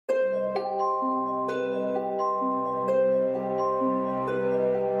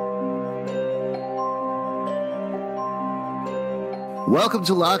Welcome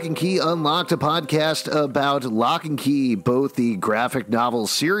to Locke Key Unlocked, a podcast about Locke Key, both the graphic novel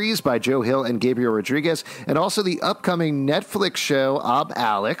series by Joe Hill and Gabriel Rodriguez, and also the upcoming Netflix show. I'm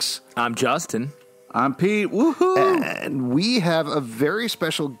Alex. I'm Justin. I'm Pete. Woohoo! And we have a very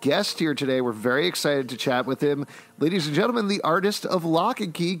special guest here today. We're very excited to chat with him. Ladies and gentlemen, the artist of Locke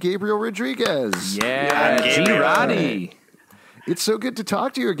Key, Gabriel Rodriguez. Yeah, G-Roddy. It's so good to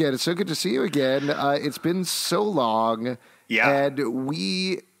talk to you again. It's so good to see you again. It's been so long. Yeah. And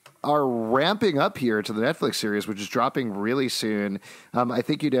we are ramping up here to the Netflix series, which is dropping really soon. I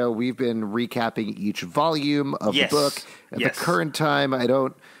think, we've been recapping each volume of the book. At the current time, I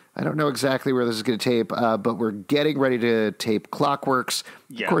don't know exactly where this is going to tape, but we're getting ready to tape Clockworks.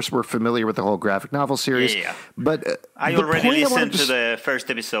 Yeah. Of course, we're familiar with the whole graphic novel series. Yeah. But I already listened to the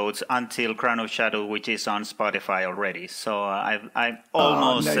first episodes until Crown of Shadow, which is on Spotify already. So I'm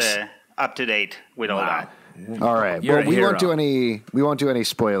almost up to date with all that. All right. You're well, we won't do any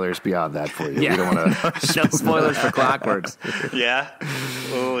spoilers beyond that for you. Yeah. We don't want to. No spoilers for Clockworks. Yeah.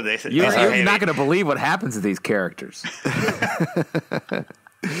 Oh, You're not going to believe what happens to these characters.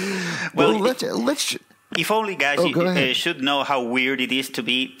 Well, let's. If only, guys, you should know how weird it is to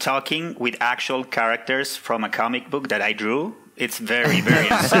be talking with actual characters from a comic book that I drew. It's very, very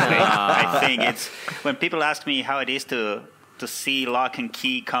unsettling. I think it's when people ask me how it is to see Locke and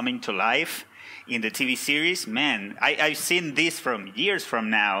Key coming to life in the TV series. Man, I've seen this from years from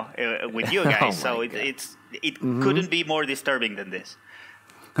now with you guys, so it couldn't be more disturbing than this.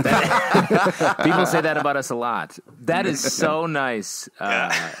 People say that about us a lot. That is so nice.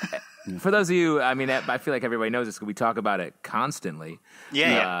 For those of you, I feel like everybody knows this because we talk about it constantly.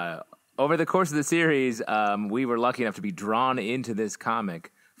 Over the course of the series, we were lucky enough to be drawn into this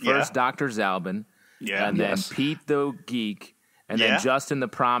comic. First, Dr. Zalbin, and then Pete the Geek, and then Justin the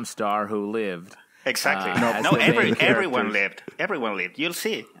prom star who lived. Exactly. Everyone lived. Everyone lived. You'll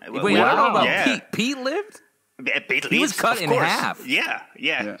see. Wait, I don't know about Pete. Pete lived? Pete he was cut in half.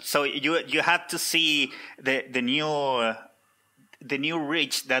 Yeah. So you have to see the new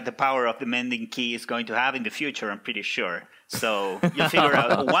reach that the power of the Mending Key is going to have in the future, I'm pretty sure. So you figure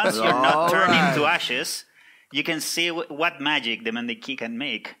out, once you're not turned into ashes, you can see what magic the Mending Key can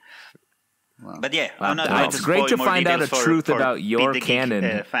make. Wow. But I'm not going to it's great to more find out a truth about your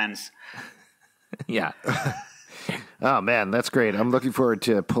canon. Fans. Yeah. Oh, man, that's great. I'm looking forward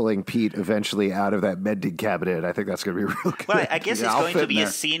to pulling Pete eventually out of that mending cabinet. I think that's going to be real good. Well, I guess it's going to be a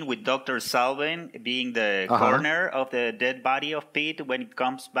scene with Dr. Salvin being the coroner of the dead body of Pete when it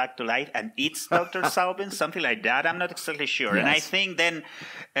comes back to life and eats Dr. Salvin, something like that. I'm not exactly sure. Yes. And I think then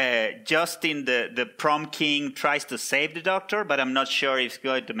Justin, the prom king, tries to save the doctor, but I'm not sure if he's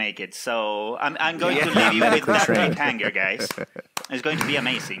going to make it. So I'm going to leave you with that cliffhanger, guys. It's going to be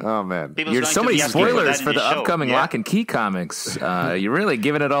amazing. Oh, man. You're so many spoilers for the upcoming Locke and Key comics. You're really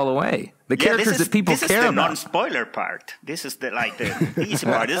giving it all away. The characters that people care about. This is the non-spoiler part. This is the easy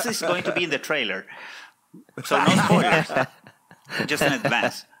part. This is going to be in the trailer. So no spoilers. Just in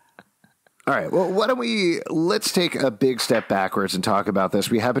advance. All right. Well, let's take a big step backwards and talk about this.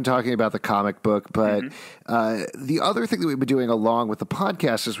 We have been talking about the comic book, but the other thing that we've been doing along with the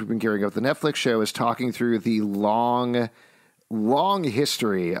podcast as we've been gearing up the Netflix show is talking through the long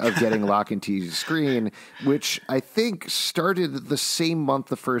history of getting Locke and Key to screen, which I think started the same month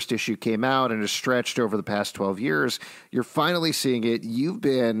the first issue came out and has stretched over the past 12 years. You're finally seeing it. You've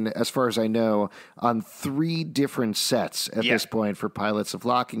been, as far as I know, on 3 different sets at this point for pilots of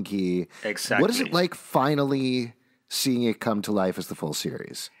Locke and Key. Exactly. What is it like finally seeing it come to life as the full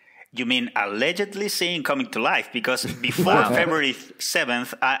series? You mean allegedly seeing coming to life? Because before February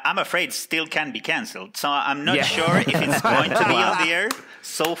 7th, I'm afraid still can be canceled. So I'm not sure if it's going to be on the air.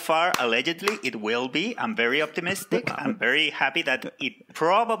 So far, allegedly, it will be. I'm very optimistic. I'm very happy that it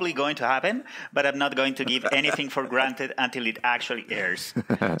probably going to happen, but I'm not going to give anything for granted until it actually airs.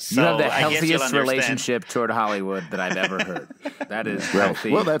 So you have the healthiest relationship toward Hollywood that I've ever heard. That is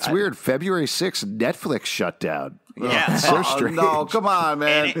healthy. Well, that's weird. February 6th, Netflix shut down. Yeah. So strange. No, come on,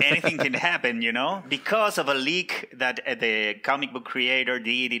 man. Anything can happen, because of a leak that the comic book creator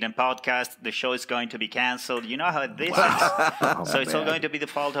did in a podcast. The show is going to be canceled. You know how this is. So it's all going to be the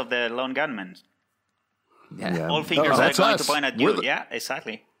fault of the lone gunman. Yeah. All fingers are going to point at you. Yeah,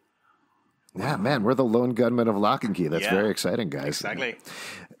 exactly. Yeah, man, we're the lone gunman of Locke and Key. That's very exciting, guys. Exactly.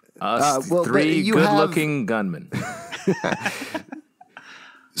 Us 3 good-looking gunmen.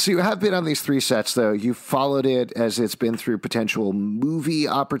 So you have been on these 3 sets, though. You've followed it as it's been through potential movie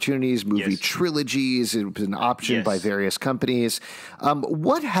opportunities, movie trilogies. It's been optioned by various companies.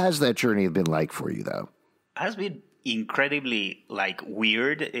 What has that journey been like for you, though? Has been incredibly like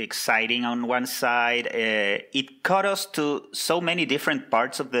weird, exciting on one side. It caught us to so many different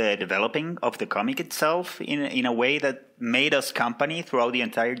parts of the developing of the comic itself in a way that made us company throughout the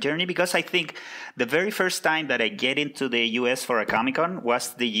entire journey. Because I think the very first time that I get into the US for a Comic-Con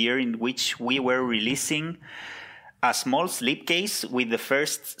was the year in which we were releasing a small slipcase with the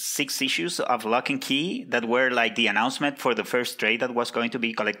first 6 issues of Locke Key that were like the announcement for the first trade that was going to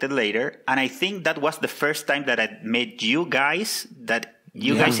be collected later. And I think that was the first time that I met you guys, that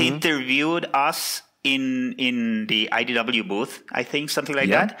you guys interviewed us in the IDW booth, I think, something like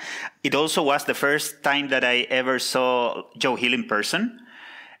that. It also was the first time that I ever saw Joe Hill in person.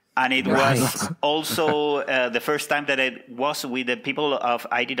 And it was also the first time that I was with the people of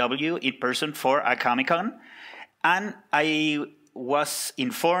IDW in person for a Comic-Con. And I was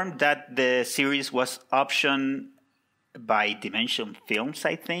informed that the series was optioned by Dimension Films,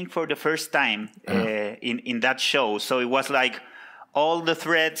 I think, for the first time in that show. So it was like all the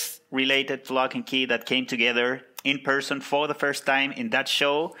threads related to Locke and Key that came together in person for the first time in that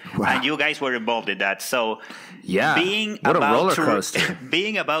show. Wow. And you guys were involved in that. So being what a roller coaster.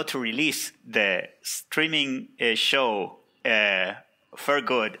 Being about to release the streaming show for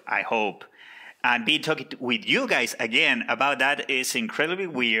good, I hope, and being talking with you guys again about that is incredibly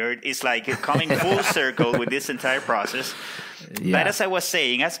weird. It's like coming full circle with this entire process. Yeah. But as I was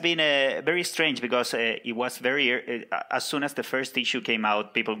saying, it's been very strange because it was very, as soon as the first issue came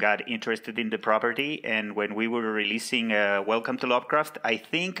out, people got interested in the property. And when we were releasing Welcome to Lovecraft, I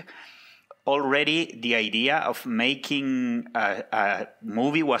think already the idea of making a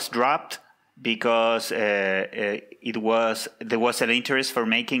movie was dropped, because there was an interest for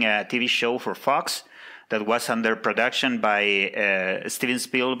making a TV show for Fox that was under production by Steven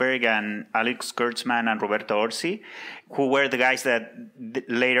Spielberg and Alex Kurtzman and Roberto Orsi, who were the guys that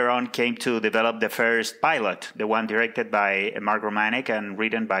later on came to develop the first pilot, the one directed by Mark Romanek and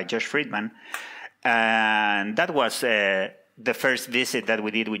written by Josh Friedman. And that was the first visit that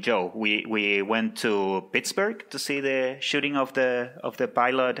we did with Joe. We went to Pittsburgh to see the shooting of the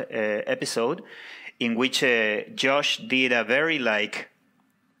pilot episode, in which Josh did a very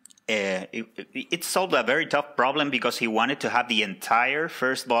it solved a very tough problem, because he wanted to have the entire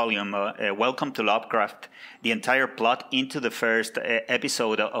first volume, Welcome to Lovecraft, the entire plot into the first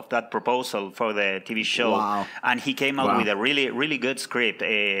episode of that proposal for the TV show. Wow. And he came out with a really, really good script.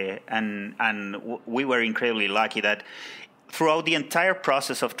 And we were incredibly lucky that throughout the entire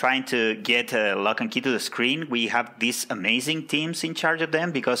process of trying to get Locke and Key to the screen, we have these amazing teams in charge of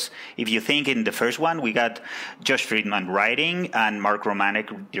them. Because if you think in the first one, we got Josh Friedman writing and Mark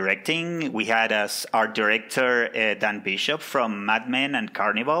Romanek directing. We had as art director Dan Bishop from Mad Men and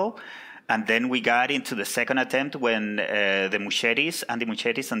Carnival. And then we got into the second attempt when Andy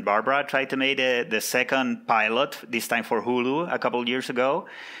Muschietti and Barbara tried to make the second pilot, this time for Hulu a couple of years ago,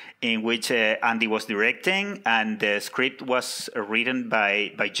 in which Andy was directing, and the script was written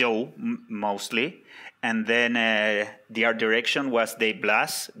by Joe mostly. And then the art direction was Dave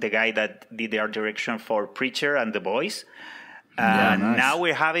Blass, the guy that did the art direction for Preacher and The Boys. Nice. Now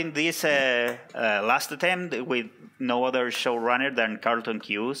we're having this last attempt with no other showrunner than Carlton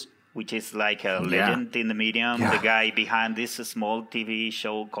Cuse, which is like a legend in the medium. The guy behind this small TV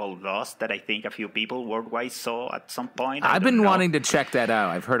show called Lost that I think a few people worldwide saw at some point. I've been wanting to check that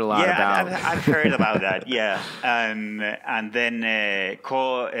out. I've heard a lot about it. I've heard about that, and then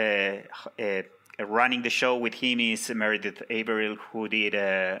running the show with him is Meredith Averill, who did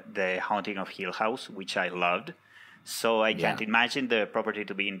The Haunting of Hill House, which I loved. So I can't imagine the property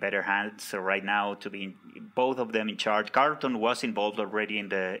to be in better hands right now, to be both of them in charge. Carlton was involved already in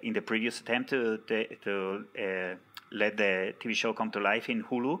the previous attempt to let the TV show come to life in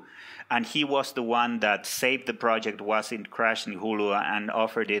Hulu, and he was the one that saved the project, crashed in Hulu, and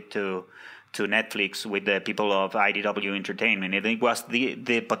offered it to Netflix with the people of IDW Entertainment. And it was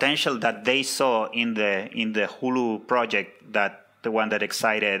the potential that they saw in the Hulu project, that the one that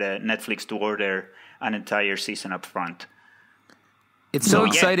excited Netflix to order an entire season up front. It's so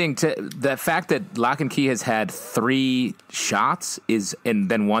exciting the fact that Locke and Key has had 3 shots and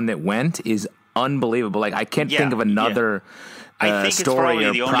then one that went is unbelievable. Like, I can't think of another I think story it's probably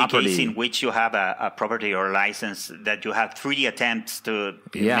or the property. only case in which you have a property or license that you have 3 attempts to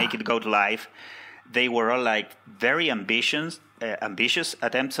make it go to life. They were all like very ambitious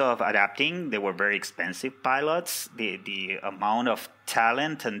attempts of adapting. They were very expensive pilots. The amount of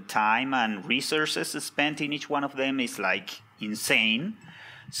talent and time and resources spent in each one of them is like insane.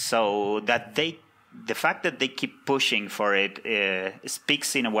 So that they the fact that they keep pushing for it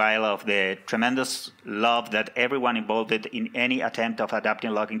speaks in a while of the tremendous love that everyone involved in any attempt of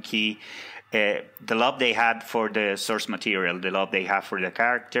adapting Locke Key, the love they had for the source material, the love they have for the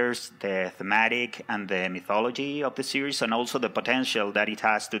characters, the thematic and the mythology of the series, and also the potential that it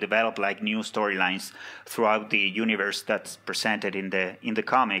has to develop like new storylines throughout the universe that's presented in the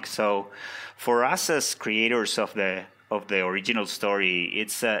comics. So for us as creators of the original story,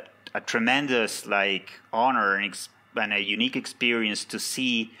 it's a tremendous like honor and a unique experience to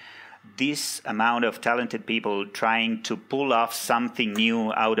see this amount of talented people trying to pull off something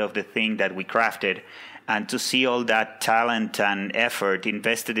new out of the thing that we crafted, and to see all that talent and effort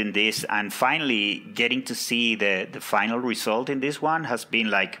invested in this, and finally getting to see the final result in this one has been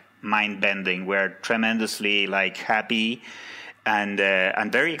like mind-bending. We're tremendously like happy and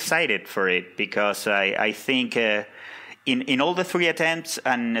very excited for it, because I think in all the three attempts,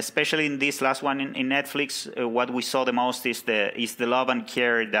 and especially in this last one in Netflix, what we saw the most is the love and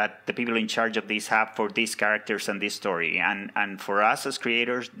care that the people in charge of this have for these characters and this story. And for us as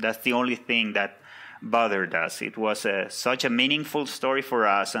creators, that's the only thing that bothered us. It was such a meaningful story for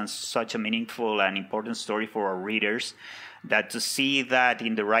us, and such a meaningful and important story for our readers, that to see that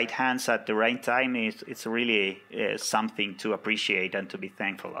in the right hands at the right time, it's really something to appreciate and to be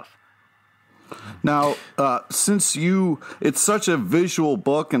thankful of. Now, since it's such a visual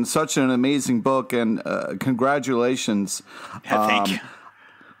book and such an amazing book, and congratulations. Thank you.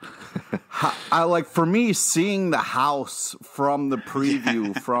 For me, seeing the house from the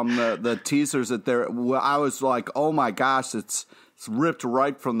preview, from the teasers I was like, oh my gosh, it's ripped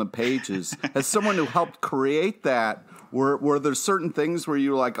right from the pages. As someone who helped create that, were there certain things where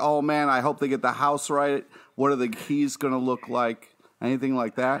you were like, oh man, I hope they get the house right? What are the keys going to look like? Anything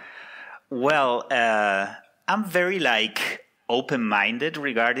like that? Well, I'm very open-minded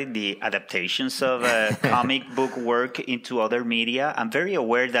regarding the adaptations of comic book work into other media. I'm very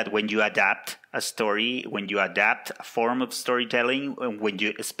aware that when you adapt a story, when you adapt a form of storytelling,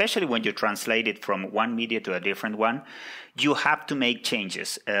 especially when you translate it from one media to a different one, you have to make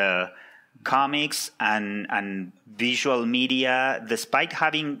changes. Comics and visual media, despite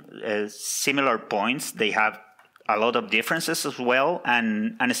having similar points, they have a lot of differences as well,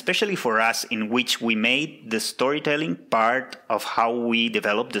 and especially for us, in which we made the storytelling part of how we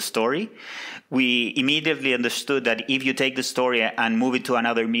develop the story. We immediately understood that if you take the story and move it to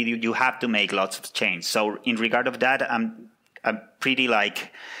another medium, you have to make lots of change. So in regard of that, I'm pretty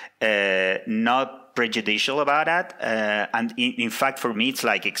not prejudicial about that, and in fact for me it's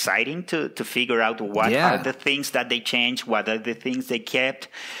exciting to figure out what are the things that they changed, what are the things they kept.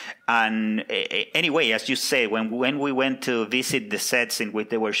 And anyway, as you say, when we went to visit the sets in which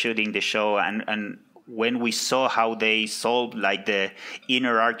they were shooting the show, and when we saw how they solved the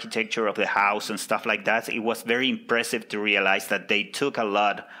inner architecture of the house and stuff like that, it was very impressive to realize that they took a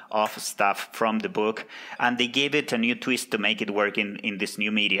lot of stuff from the book and they gave it a new twist to make it work in this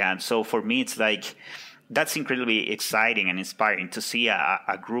new media. And so for me, it's that's incredibly exciting and inspiring to see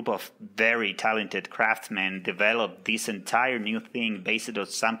a group of very talented craftsmen develop this entire new thing based on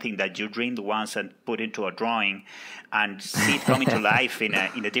something that you dreamed once and put into a drawing, and see it coming to life in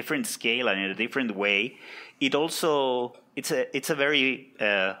a different scale and in a different way. It also it's a very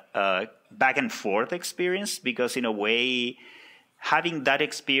back and forth experience, because in a way, having that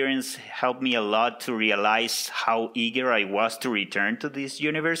experience helped me a lot to realize how eager I was to return to this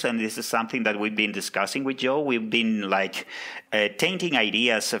universe. And this is something that we've been discussing with Joe. We've been tainting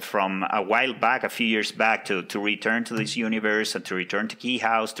ideas from a while back, a few years back, to return to this universe and to return to Key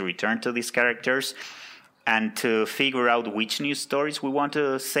House, to return to these characters, and to figure out which new stories we want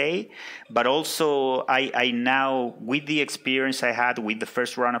to say. But also, I now, with the experience I had with the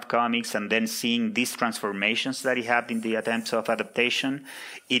first run of comics, and then seeing these transformations that he had in the attempts of adaptation,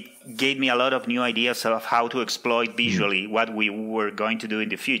 it gave me a lot of new ideas of how to exploit visually what we were going to do in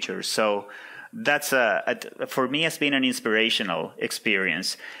the future. So that's for me, has been an inspirational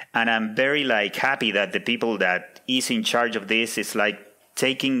experience. And I'm very happy that the people that is in charge of this is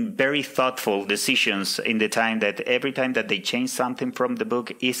taking very thoughtful decisions in the time that every time that they change something from the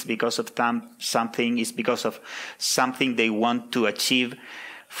book is because of something they want to achieve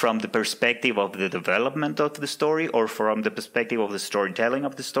from the perspective of the development of the story, or from the perspective of the storytelling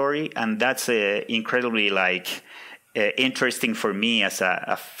of the story. And that's incredibly interesting for me as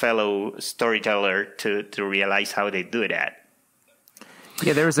a fellow storyteller to realize how they do that.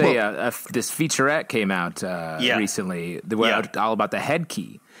 Yeah, there was this featurette came out recently all about the head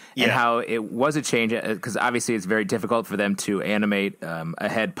key. and how it was a change, because obviously it's very difficult for them to animate a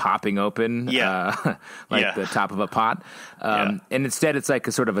head popping open, the top of a pot. And instead it's like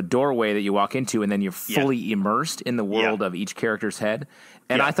a sort of a doorway that you walk into, and then you're fully immersed in the world of each character's head.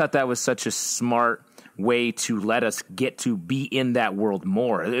 And I thought that was such a smart way to let us get to be in that world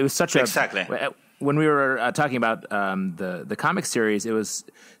more. It was such when we were talking about the comic series, it was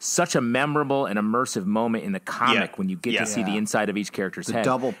such a memorable and immersive moment in the comic when you get to see the inside of each character's head. The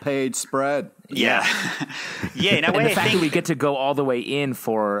double page spread. Yeah. In a way, and the fact that we get to go all the way in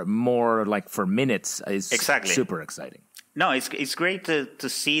for more, like for minutes, is super exciting. No, it's great to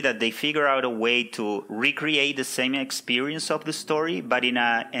see that they figure out a way to recreate the same experience of the story, but in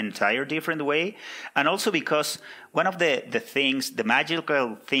an entire different way. And also because one of the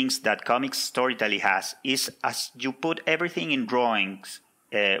magical things that comics storytelling has is, as you put everything in drawings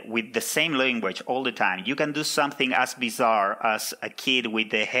with the same language all the time, you can do something as bizarre as a kid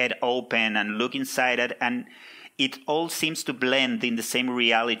with the head open and look inside it, and it all seems to blend in the same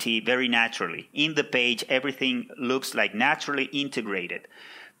reality very naturally. In the page, everything looks like naturally integrated.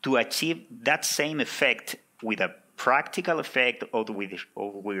 To achieve that same effect with a practical effect or with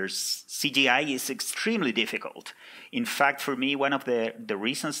CGI is extremely difficult. In fact, for me, one of the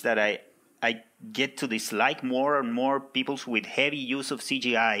reasons that I get to dislike more and more people with heavy use of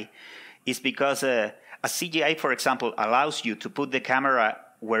CGI is because a CGI, for example, allows you to put the camera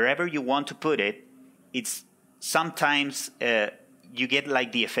wherever you want to put it. It's sometimes you get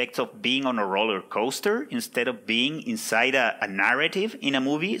like the effect of being on a roller coaster instead of being inside a narrative in a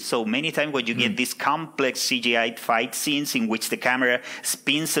movie. So many times when you get these complex CGI fight scenes in which the camera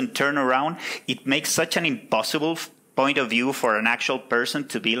spins and turns around, it makes such an impossible point of view for an actual person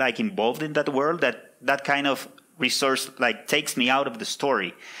to be like involved in that world that kind of resource like takes me out of the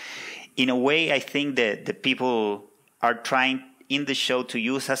story. In a way, I think that the people are trying in the show to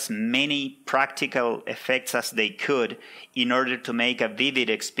use as many practical effects as they could in order to make a vivid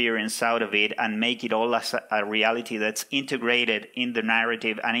experience out of it and make it all as a reality that's integrated in the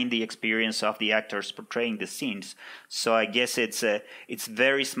narrative and in the experience of the actors portraying the scenes. So I guess it's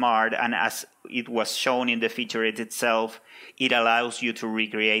very smart, and as it was shown in the featurette itself, it allows you to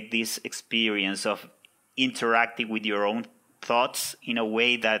recreate this experience of interacting with your own thoughts in a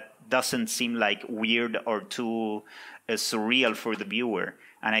way that doesn't seem like weird or too surreal for the viewer.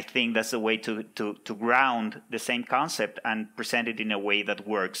 And I think that's the way to ground the same concept and present it in a way that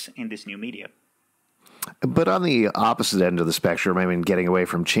works in this new media. But on the opposite end of the spectrum, I mean, getting away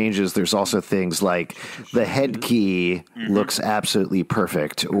from changes, there's also things like the head key looks absolutely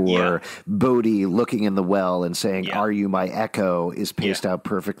perfect, or Bodhi looking in the well and saying, "Are you my echo?" is paced out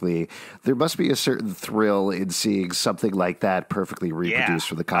perfectly. There must be a certain thrill in seeing something like that perfectly reproduced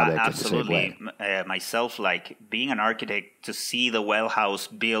for the comic in the same way. Myself, like being an architect, to see the well house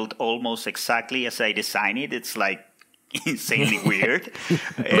built almost exactly as I designed it, it's like insanely weird.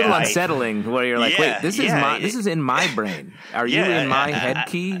 A little unsettling where you're like, wait, this is in my brain. Are you in my head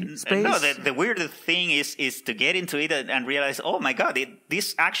key space? No, the weird thing is to get into it and realize, oh my God,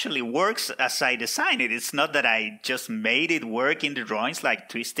 this actually works as I designed it. It's not that I just made it work in the drawings, like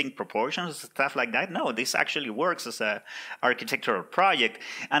twisting proportions, stuff like that. No, this actually works as a architectural project.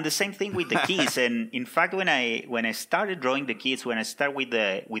 And the same thing with the keys. And in fact, when I started drawing the keys, when I start with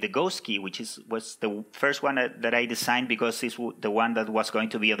the ghost key, which was the first one that I designed, because it's the one that was going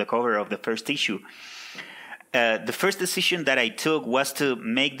to be on the cover of the first issue. The first decision that I took was to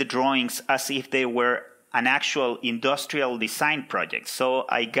make the drawings as if they were an actual industrial design project. So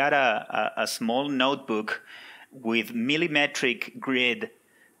I got a small notebook with millimetric grid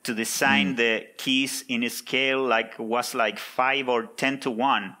to design the keys in a scale like 5 or 10 to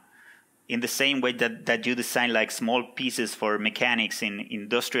 1. In the same way that you design like small pieces for mechanics in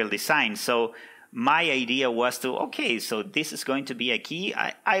industrial design. So my idea was so this is going to be a key.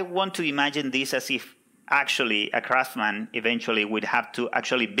 I want to imagine this as if actually a craftsman eventually would have to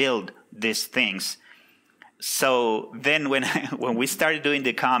actually build these things. So then when we started doing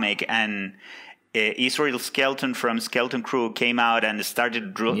the comic and Israel Skelton from Skeleton Crew came out and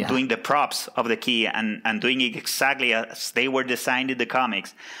started doing the props of the key and doing it exactly as they were designed in the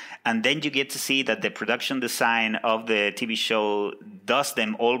comics. And then you get to see that the production design of the TV show does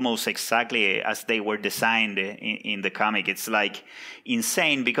them almost exactly as they were designed in the comic. It's like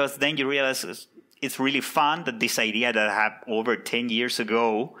insane, because then you realize it's really fun that this idea that I had over 10 years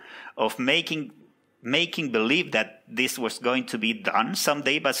ago of making believe that this was going to be done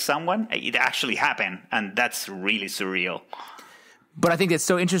someday by someone, it actually happened. And that's really surreal. But I think it's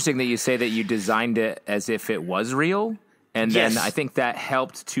so interesting that you say that you designed it as if it was real. And then I think that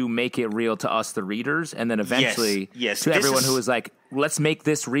helped to make it real to us, the readers, and then eventually to everyone who was like, let's make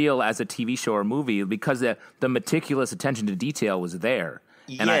this real as a TV show or movie, because the meticulous attention to detail was there.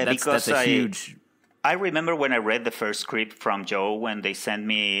 And that's a huge... I remember when I read the first script from Joe, when they sent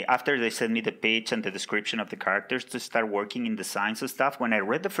me, after they sent me the pitch and the description of the characters to start working in designs and stuff, when I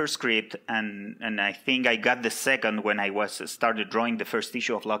read the first script, and I think I got the second when I started drawing the first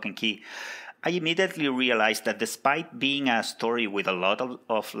issue of Locke Key, I immediately realized that despite being a story with a lot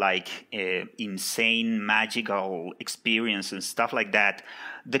of insane magical experience and stuff like that,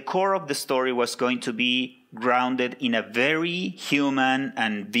 the core of the story was going to be grounded in a very human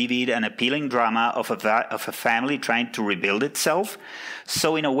and vivid and appealing drama of a family trying to rebuild itself.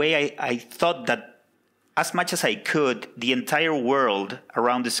 So in a way, I thought that as much as I could, the entire world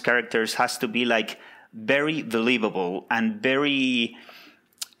around these characters has to be like very believable and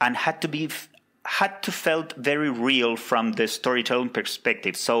had to felt very real from the storytelling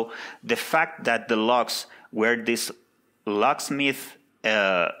perspective. So the fact that the Locks were this locksmith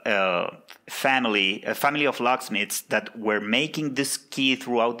family, a family of locksmiths that were making this key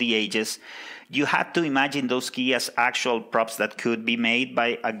throughout the ages, you had to imagine those keys as actual props that could be made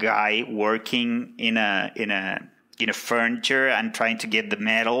by a guy working in a furniture and trying to get the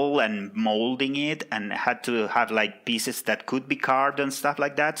metal and molding it, and had to have like pieces that could be carved and stuff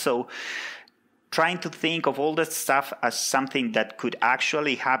like that. So trying to think of all that stuff as something that could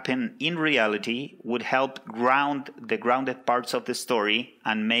actually happen in reality would help ground the grounded parts of the story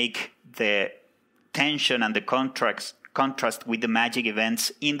and make the tension and the contrast with the magic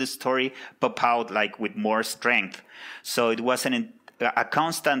events in the story pop out like with more strength. So it wasn't a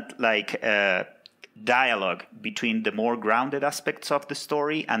constant dialogue between the more grounded aspects of the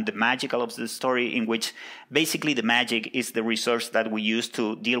story and the magical of the story, in which basically the magic is the resource that we use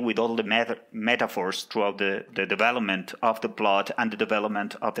to deal with all the metaphors throughout the development of the plot and the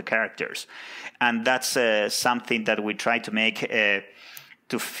development of the characters. And that's something that we try to make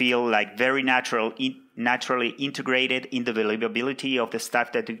to feel like very naturally integrated in the believability of the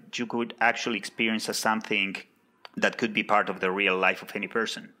stuff that you could actually experience as something that could be part of the real life of any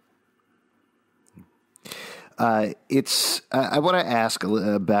person. I want to ask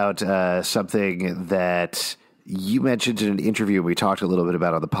about something that you mentioned in an interview we talked a little bit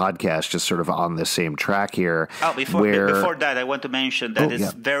about on the podcast, just sort of on the same track here. Oh, before that, I want to mention that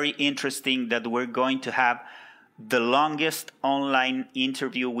it's very interesting that we're going to have the longest online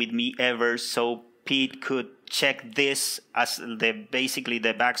interview with me ever, so Pete could check this as basically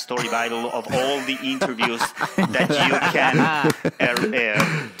the backstory Bible of all the interviews that you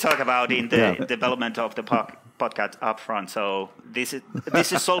can talk about in the development of the podcast up front. So this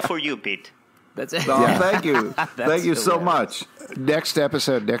is all for you, Pete. That's it. Oh, thank you. Thank you so much. Next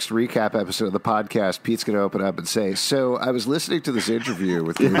recap episode of the podcast, Pete's going to open up and say, so I was listening to this interview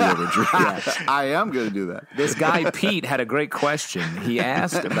with Gabriel Rodriguez. I am going to do that. This guy, Pete, had a great question. He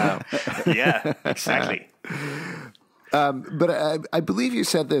asked about... Yeah, exactly. But I believe you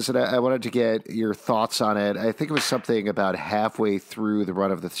said this, and I wanted to get your thoughts on it. I think it was something about halfway through the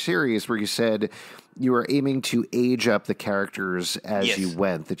run of the series where you said you were aiming to age up the characters as you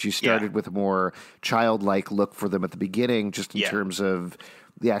went, that you started with a more childlike look for them at the beginning, just in terms of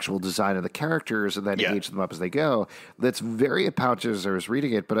the actual design of the characters, and then age them up as they go. That's very apparent as I was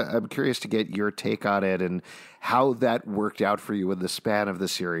reading it, but I'm curious to get your take on it and how that worked out for you in the span of the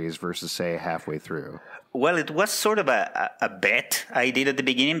series versus, say, halfway through. Well, it was sort of a bet I did at the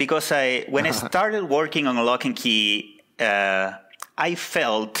beginning, because when I started working on Locke Key, I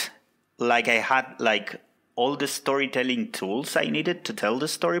felt like I had all the storytelling tools I needed to tell the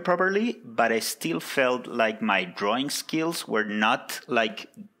story properly, but I still felt like my drawing skills were not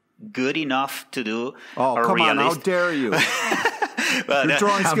good enough to do. Oh, come on! How dare you? Well, your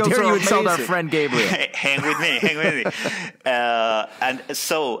drawing skills how dare you insult our friend Gabriel? Hang with me. And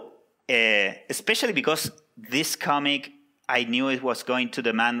so. Especially because this comic, I knew it was going to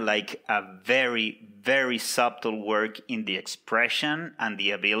demand a very, very subtle work in the expression and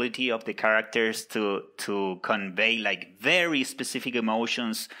the ability of the characters to convey very specific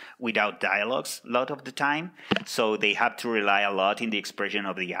emotions without dialogues a lot of the time. So they have to rely a lot in the expression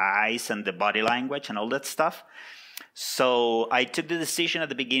of the eyes and the body language and all that stuff. So I took the decision at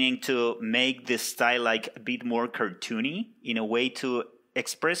the beginning to make this style a bit more cartoony, in a way to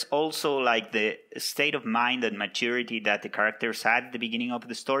express also the state of mind and maturity that the characters had at the beginning of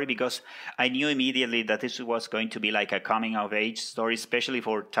the story, because I knew immediately that this was going to be a coming of age story, especially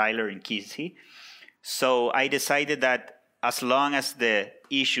for Tyler and Kizzy. So I decided that as long as the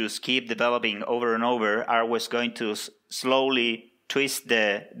issues keep developing over and over, I was going to slowly twist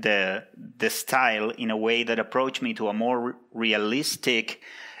the style in a way that approached me to a more realistic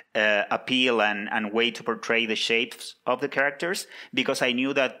appeal and way to portray the shapes of the characters, because I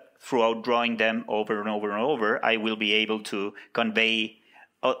knew that throughout drawing them over and over and over, I will be able to convey,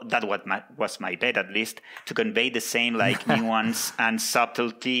 that was my bet at least, to convey the same like nuance and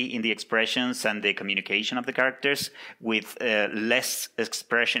subtlety in the expressions and the communication of the characters with less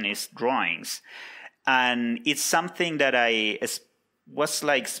expressionist drawings. And it's something that I was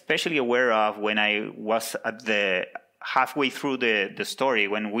like especially aware of when I was at the halfway through the story,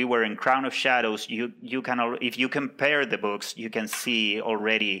 when we were in Crown of Shadows. You can, if you compare the books, you can see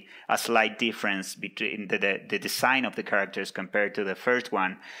already a slight difference between the design of the characters compared to the first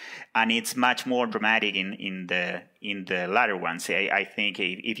one, and it's much more dramatic in the latter ones. I think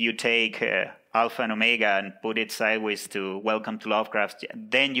if you take Alpha and Omega and put it sideways to Welcome to Lovecraft,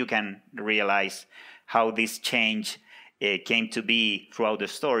 then you can realize how this change came to be throughout the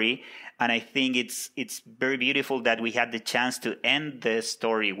story. And I think it's very beautiful that we had the chance to end the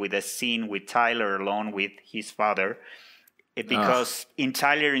story with a scene with Tyler alone with his father, because in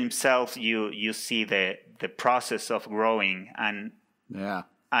Tyler himself you see the process of growing and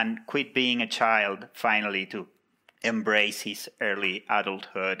quit being a child finally to embrace his early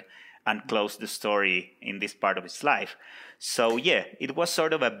adulthood and close the story in this part of his life. So yeah, it was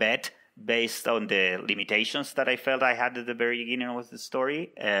sort of a bet based on the limitations that I felt I had at the very beginning of the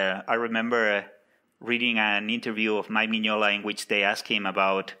story. I remember reading an interview of Mike Mignola in which they asked him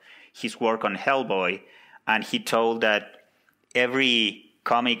about his work on Hellboy, and he told that every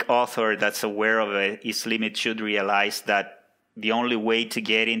comic author that's aware of his limit should realize that the only way to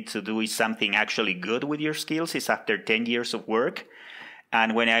get into doing something actually good with your skills is after 10 years of work.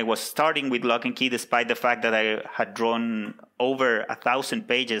 And when I was starting with Locke Key, despite the fact that I had drawn over 1,000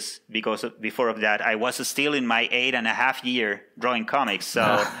 pages before of that, I was still in my 8.5 year drawing comics.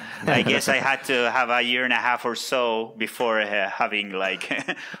 So I guess I had to have a 1.5 years or so before having like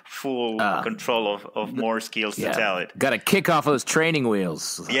full control of more skills to tell it. Got to kick off those training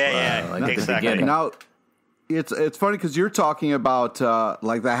wheels. Like exactly. Now, it's funny because you're talking about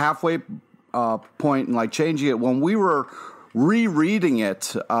like the halfway point and like changing it. When we were rereading it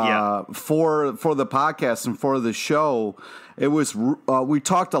for the podcast and for the show, it was we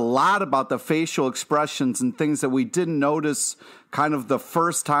talked a lot about the facial expressions and things that we didn't notice kind of the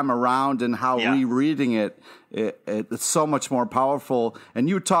first time around, and how rereading it's so much more powerful. And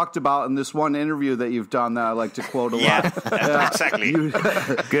you talked about in this one interview that you've done that I like to quote a lot. Exactly.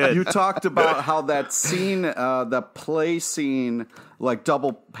 Good. You talked about how that scene, the play scene, like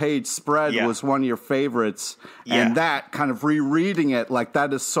double page spread, was one of your favorites. And that kind of rereading it, like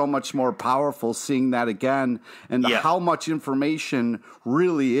that is so much more powerful, seeing that again, and how much information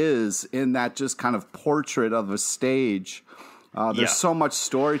really is in that just kind of portrait of a stage. There's so much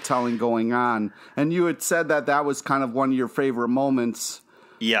storytelling going on. And you had said that was kind of one of your favorite moments.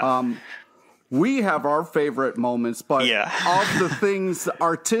 We have our favorite moments, but of the things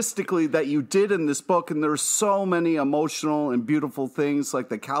artistically that you did in this book, and there's so many emotional and beautiful things, like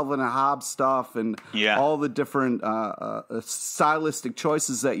the Calvin and Hobbes stuff, and all the different stylistic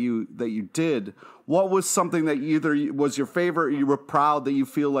choices that you did. What was something that either was your favorite, or you were proud that you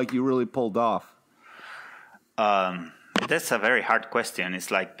feel like you really pulled off? That's a very hard question.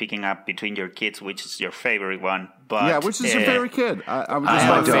 It's like picking up between your kids, which is your favorite one. But which is your favorite kid? I'm just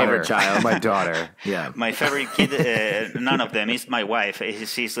my favorite child. My daughter. Yeah, my favorite kid. None of them is my wife.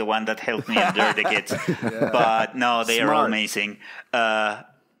 She's the one that helped me endure the kids. But no, they are all amazing. Now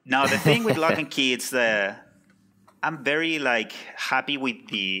the thing with Locke Key, it's I'm very like happy with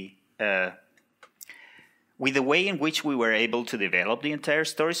the way in which we were able to develop the entire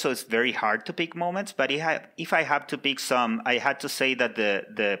story. So it's very hard to pick moments. But if I have to pick some, I had to say that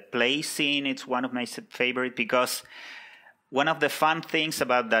the play scene, it's one of my favorite, because one of the fun things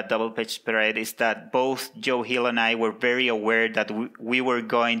about that double page spread is that both Joe Hill and I were very aware that we were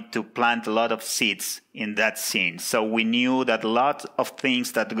going to plant a lot of seeds in that scene. So we knew that a lot of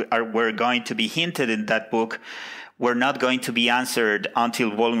things that were going to be hinted in that book were not going to be answered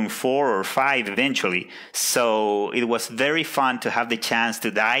until volume 4 or 5 eventually. So it was very fun to have the chance to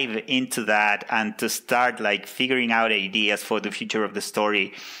dive into that and to start like figuring out ideas for the future of the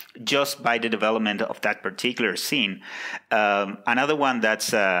story just by the development of that particular scene. Another one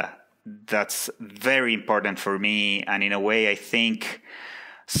that's very important for me, and in a way I think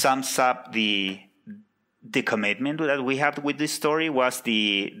sums up the commitment that we have with this story, was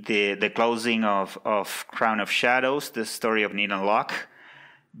the closing of Crown of Shadows, the story of Ned and Locke,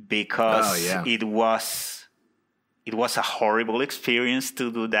 because it was a horrible experience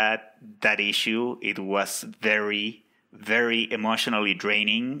to do that issue. It was very, very emotionally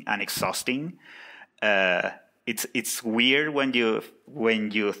draining and exhausting. It's weird when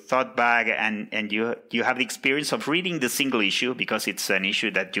you thought back and you have the experience of reading the single issue, because it's an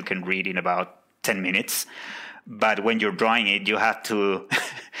issue that you can read in about 10 minutes. But when you're drawing it, you have to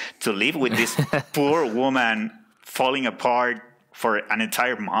to live with this poor woman falling apart for an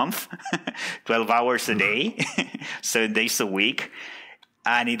entire month, 12 hours a day, 7 days a week.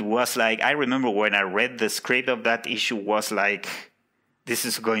 And it was like, I remember when I read the script of that issue, was like, this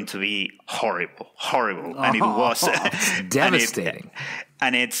is going to be horrible. And it was devastating.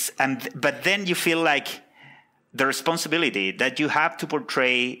 But then you feel like the responsibility that you have to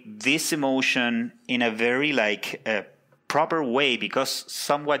portray this emotion in a very proper way, because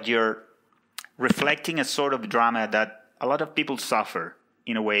somewhat you're reflecting a sort of drama that a lot of people suffer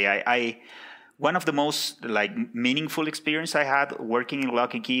in a way. One of the most meaningful experience I had working in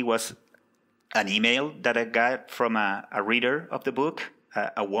Locke Key was an email that I got from a reader of the book,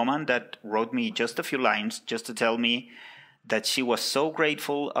 a woman that wrote me just a few lines just to tell me that she was so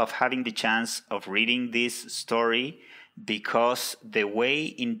grateful of having the chance of reading this story, because the way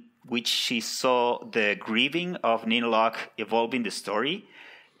in which she saw the grieving of Nina Locke evolve in the story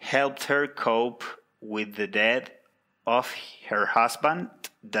helped her cope with the death of her husband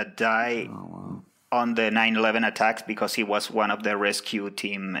that died on the 9/11 attacks, because he was one of the rescue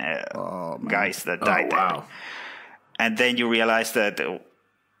team guys that died there. And then you realize that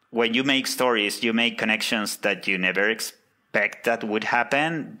when you make stories, you make connections that you never expect that would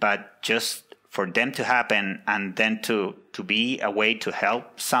happen, but just for them to happen and then to be a way to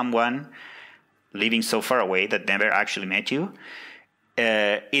help someone living so far away that never actually met you,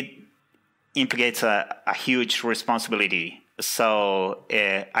 it implicates a huge responsibility. So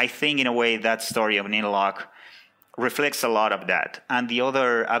I think in a way that story of Nina Locke reflects a lot of that. And the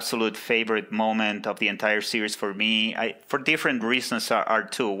other absolute favorite moment of the entire series for me, for different reasons, are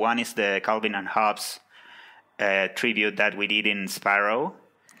two. One is the Calvin and Hobbes tribute that we did in Sparrow.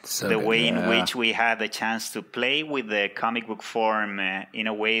 So the way in which we had the chance to play with the comic book form in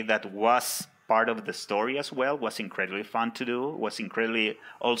a way that was part of the story as well was incredibly fun to do. Was incredibly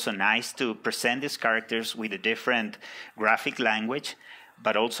also nice to present these characters with a different graphic language,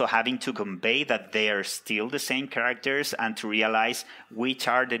 but also having to convey that they are still the same characters, and to realize which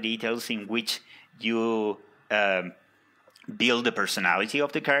are the details in which you build the personality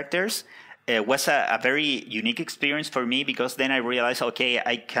of the characters. It was a very unique experience for me, because then I realized, okay,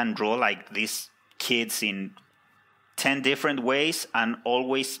 I can draw like these kids in 10 different ways and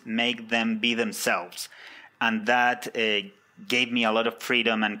always make them be themselves. And that gave me a lot of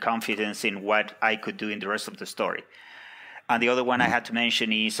freedom and confidence in what I could do in the rest of the story. And the other one I had to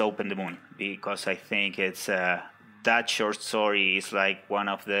mention is Open the Moon, because I think it's that short story is like one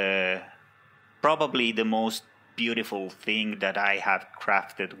of the, probably the most beautiful thing that I have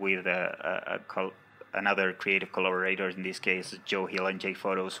crafted with another creative collaborator, in this case Joe Hill and J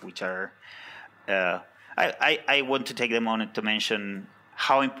Photos, which are I want to take the moment to mention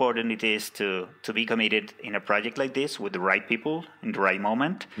how important it is to be committed in a project like this with the right people in the right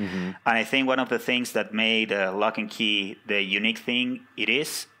moment. And I think one of the things that made Locke & Key the unique thing it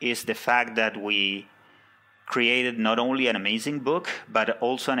is the fact that we created not only an amazing book, but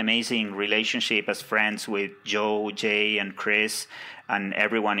also an amazing relationship as friends with Joe, Jay, and Chris, and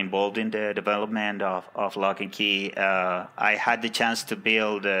everyone involved in the development of Locke & Key. I had the chance to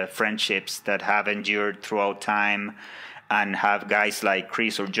build friendships that have endured throughout time, and have guys like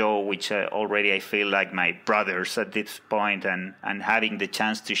Chris or Joe, which already I feel like my brothers at this point, and having the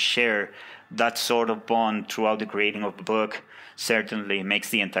chance to share that sort of bond throughout the creating of the book certainly makes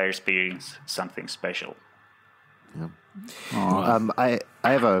the entire experience something special. Yeah. I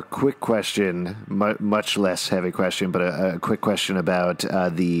have a quick question, much less heavy question, but a quick question about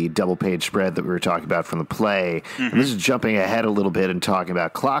the double-page spread that we were talking about from the play. And this is jumping ahead a little bit and talking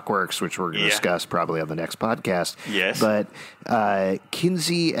about Clockworks, which we're going to discuss probably on the next podcast. Yes. But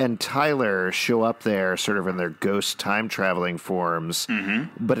Kinsey and Tyler show up there sort of in their ghost time-traveling forms,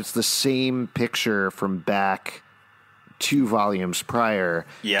 but it's the same picture from back 2 volumes prior.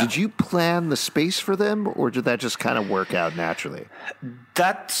 Yeah. Did you plan the space for them, or did that just kind of work out naturally?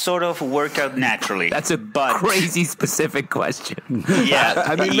 That sort of worked out naturally. That's a crazy specific question. Yeah.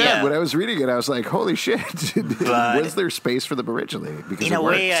 I mean, man, when I was reading it, I was like, holy shit. Was there space for them originally? Because in a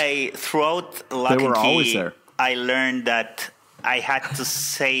way, throughout Locke & Key, I learned that I had to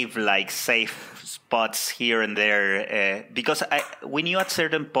save safe spots here and there, because we knew at a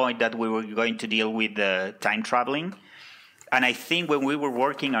certain point that we were going to deal with time traveling. And I think when we were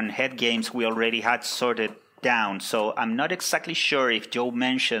working on Head Games, we already had sorted down. So I'm not exactly sure if Joe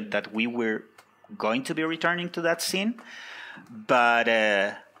mentioned that we were going to be returning to that scene. But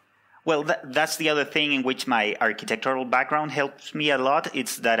well, that's the other thing in which my architectural background helps me a lot.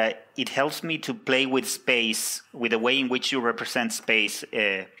 It's that it helps me to play with space, with the way in which you represent space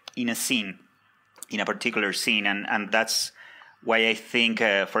in a scene, in a particular scene. And that's why I think,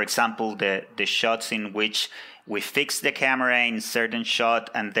 for example, the shots in which we fix the camera in certain shot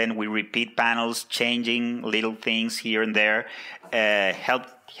and then we repeat panels, changing little things here and there,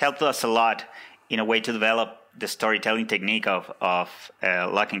 helped us a lot in a way to develop the storytelling technique of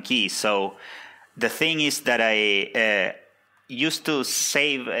Locke Key. So the thing is that I used to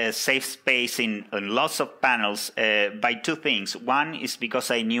save space in lots of panels by two things. One is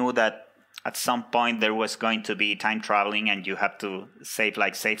because I knew that at some point there was going to be time traveling and you have to save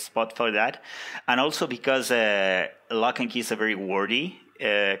safe spot for that. And also because Locke Key is a very wordy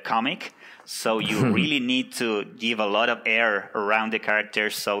comic. So you really need to give a lot of air around the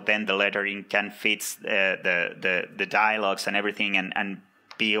characters, so then the lettering can fit the dialogues and everything, and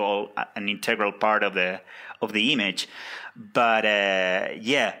be all an integral part of the image. But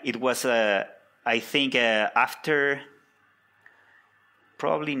yeah, it was I think after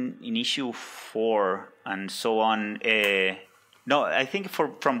probably in issue 4 and so on. No, I think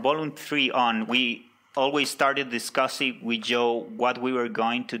from volume 3 on, we always started discussing with Joe what we were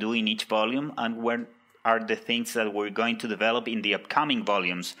going to do in each volume and what are the things that we're going to develop in the upcoming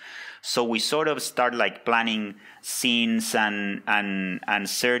volumes. So we sort of start planning scenes and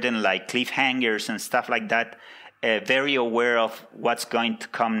certain cliffhangers and stuff like that, very aware of what's going to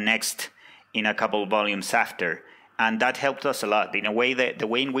come next in a couple volumes after. And that helped us a lot. In a way, the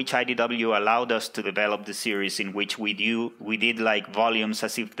way in which IDW allowed us to develop the series, in which we did volumes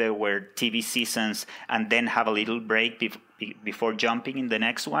as if they were TV seasons, and then have a little break before jumping in the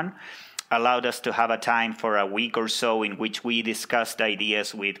next one, allowed us to have a time for a week or so in which we discussed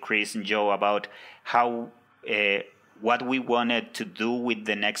ideas with Chris and Joe about how what we wanted to do with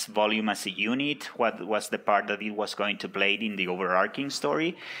the next volume as a unit, what was the part that it was going to play in the overarching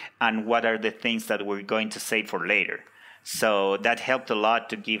story, and what are the things that we're going to save for later. So that helped a lot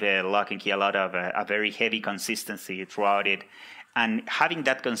to give Locke Key a lot of a very heavy consistency throughout it. And having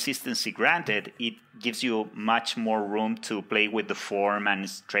that consistency granted, it gives you much more room to play with the form and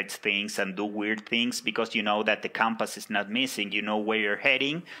stretch things and do weird things, because you know that the compass is not missing. You know where you're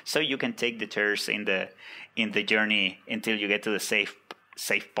heading, so you can take the turns in the journey until you get to the safe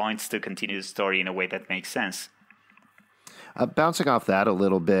points to continue the story in a way that makes sense. Bouncing off that a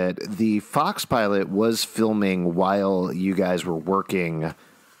little bit, the Fox pilot was filming while you guys were working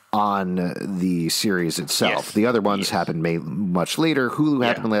on the series itself. Yes. The other ones happened much later. Hulu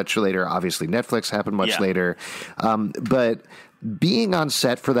happened much later. Obviously, Netflix happened much later. But being on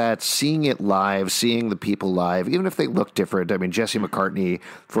set for that, seeing it live, seeing the people live, even if they look different. I mean, Jesse McCartney,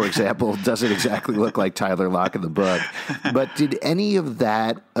 for example, doesn't exactly look like Tyler Locke in the book. But did any of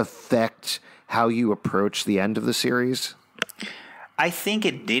that affect how you approach the end of the series? I think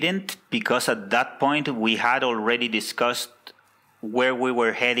it didn't, because at that point we had already discussed where we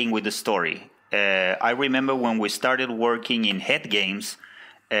were heading with the story. I remember when we started working in Head Games,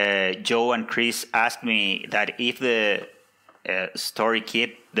 Joe and Chris asked me that if the story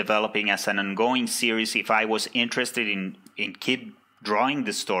kept developing as an ongoing series, if I was interested in keep drawing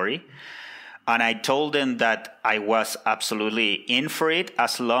the story. And I told them that I was absolutely in for it,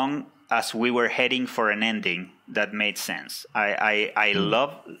 as long as we were heading for an ending that made sense. I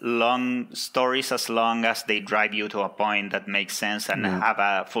love long stories as long as they drive you to a point that makes sense and have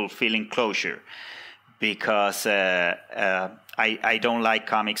a fulfilling closure. Because I don't like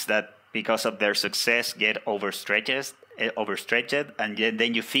comics that, because of their success, get overstretched, and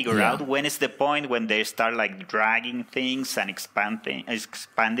then you figure out when is the point when they start dragging things and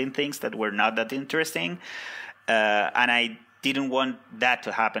expanding things that were not that interesting. And I didn't want that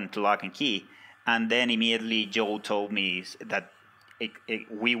to happen to Locke Key. And then immediately Joe told me that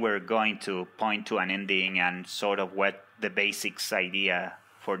we were going to point to an ending and sort of what the basics idea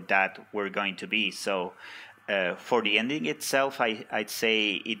for that were going to be. So for the ending itself, I'd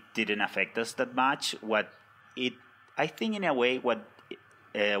say it didn't affect us that much. I think in a way what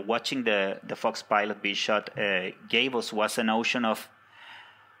watching the Fox pilot be shot gave us was a notion of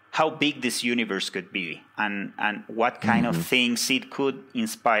how big this universe could be and what kind of things it could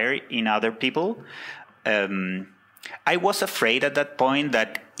inspire in other people. I was afraid at that point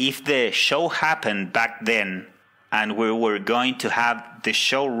that if the show happened back then and we were going to have the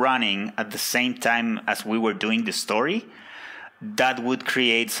show running at the same time as we were doing the story, that would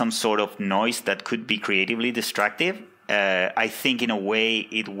create some sort of noise that could be creatively destructive. I think in a way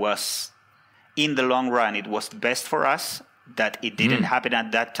it was, in the long run, it was best for us, that it didn't happen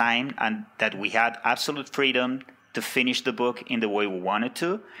at that time, and that we had absolute freedom to finish the book in the way we wanted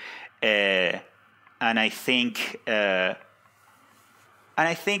to. And I think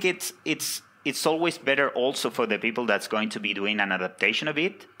it's always better also for the people that's going to be doing an adaptation of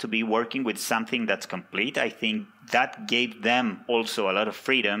it to be working with something that's complete. I think that gave them also a lot of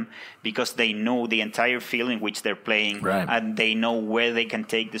freedom because they know the entire field in which they're playing, and they know where they can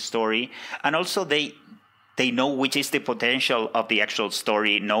take the story, and also they know which is the potential of the actual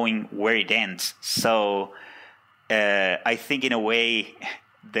story, knowing where it ends. So I think in a way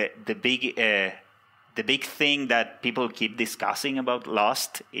the big thing that people keep discussing about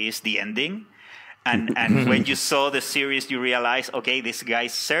Lost is the ending. And when you saw the series, you realize, okay, these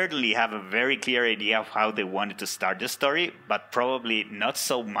guys certainly have a very clear idea of how they wanted to start the story, but probably not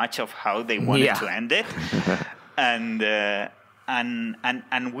so much of how they wanted to end it. And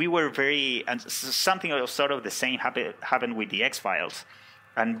we were very, and something sort of the same happened with the X-Files.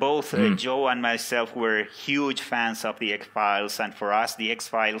 And both Joe and myself were huge fans of the X-Files. And for us, the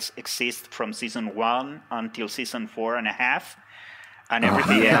X-Files exist from season 1 until season 4.5. And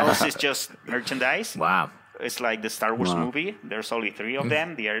everything else is just merchandise. Wow. It's like the Star Wars movie. There's only 3 of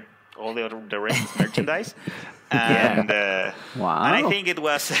them. All the rest is merchandise. And, and I think it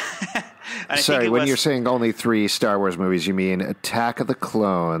was... Sorry, when you're saying only 3 Star Wars movies, you mean Attack of the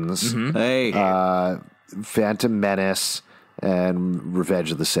Clones, Phantom Menace, and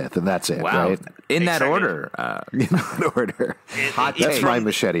Revenge of the Sith, and that's it, right? In that order. In that order. That's my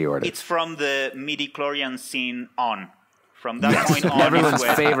machete order. It's from the midi-chlorian scene on. From that point on. Everyone's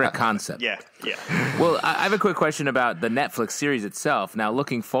favorite concept. Yeah. Well, I have a quick question about the Netflix series itself. Now,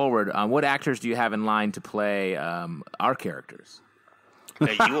 looking forward, what actors do you have in line to play our characters?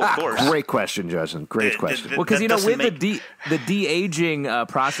 You, of course. Great question, Justin. Great question. Well, because, with the de-aging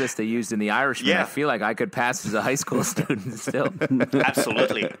process they used in The Irishman, I feel like I could pass as a high school student still.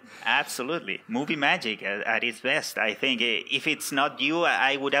 Absolutely. Movie magic at its best. I think if it's not you,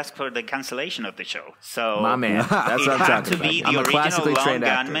 I would ask for the cancellation of the show. So my man, that's what I'm talking about. It had to be the original Lone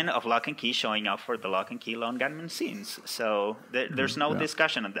Gunman of Locke and Key showing up for the Locke and Key Lone Gunman scenes. So there's no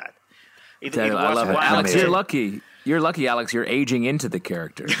discussion on that. I love it. Alex, you're lucky. You're lucky, Alex. You're aging into the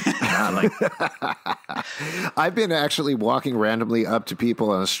character. I've been actually walking randomly up to people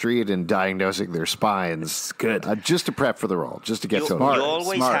on the street and diagnosing their spines. It's good. Just to prep for the role, just to get to it. You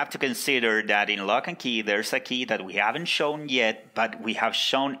always have to consider that in Locke and Key, there's a key that we haven't shown yet, but we have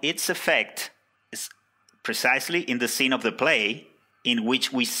shown its effect precisely in the scene of the play in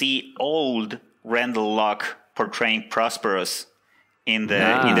which we see old Randall Locke portraying Prosperous in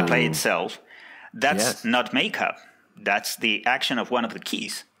the play itself. That's not makeup. That's the action of one of the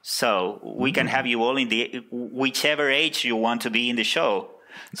keys. So we can have you all in whichever age you want to be in the show.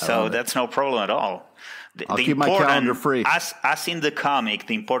 So that's no problem at all. I'll keep my calendar free. As in the comic,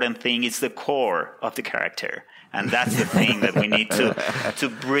 the important thing is the core of the character. And that's the thing that we need to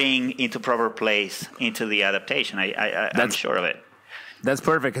bring into proper place into the adaptation. I'm sure of it. That's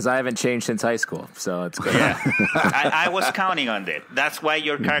perfect because I haven't changed since high school, so it's good. Yeah. I was counting on it. That's why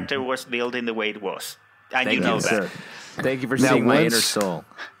your character was built in the way it was. And you know that. Sir. Thank you for seeing my inner soul.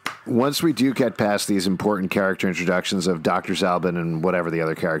 Once we do get past these important character introductions of Dr. Zalbin and whatever the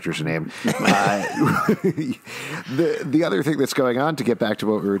other characters are named, the other thing that's going on, to get back to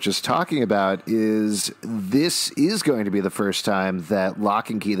what we were just talking about, is this is going to be the first time that Locke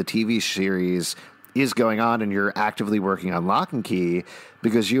and Key, the TV series, is going on, and you're actively working on Locke and Key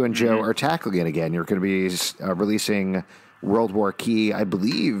because you and Joe are tackling it again. You're going to be releasing World War Key, I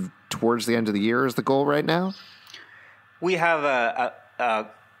believe, towards the end of the year is the goal right now? We have a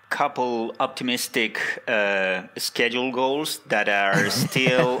couple optimistic schedule goals that are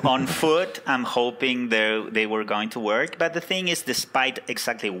still on foot. I'm hoping they were going to work. But the thing is, despite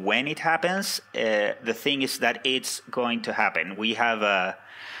exactly when it happens, the thing is that it's going to happen. We have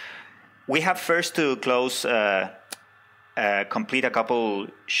first to complete a couple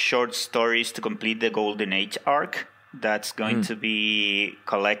short stories to complete the Golden Age arc. That's going to be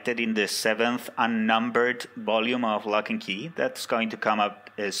collected in the 7th unnumbered volume of Locke and Key. That's going to come up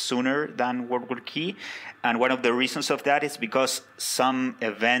sooner than World War Key. And one of the reasons of that is because some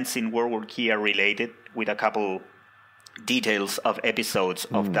events in World War Key are related with a couple details of episodes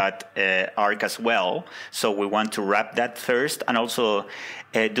of that arc as well. So we want to wrap that first. And also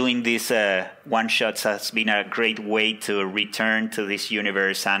doing these one-shots has been a great way to return to this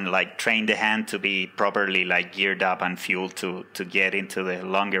universe and train the hand to be properly geared up and fueled to get into the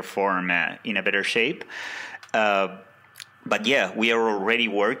longer form in a better shape. But yeah, we are already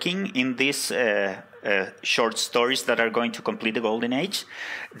working in these short stories that are going to complete the Golden Age.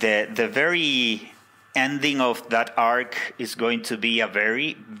 The very ending of that arc is going to be a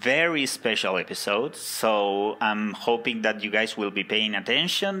very, very special episode. So I'm hoping that you guys will be paying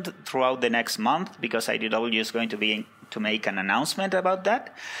attention throughout the next month, because IDW is going to make an announcement about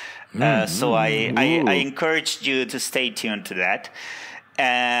that. So I encourage you to stay tuned to that.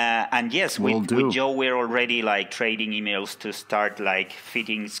 And yes, with Joe, we're already like trading emails to start like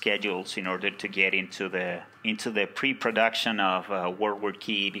fitting schedules in order to get into the pre-production of World War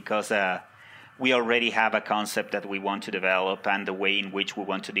Key, because we already have a concept that we want to develop and the way in which we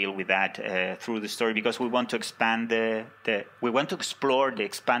want to deal with that through the story, because we want to expand we want to explore the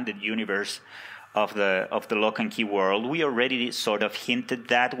expanded universe of the Locke Key world. We already sort of hinted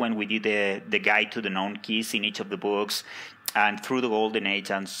that when we did the guide to the known keys in each of the books and through the Golden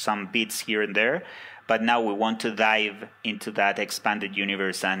Age and some bits here and there. But now we want to dive into that expanded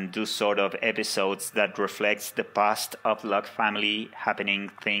universe and do sort of episodes that reflects the past of the Locke family,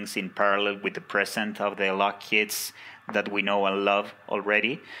 happening things in parallel with the present of the Locke kids that we know and love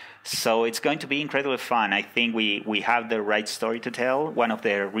already. So it's going to be incredibly fun. I think we have the right story to tell. One of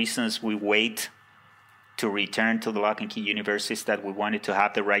the reasons we wait to return to the Locke Key universe is that we wanted to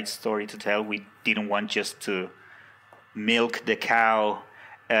have the right story to tell. We didn't want just to milk the cow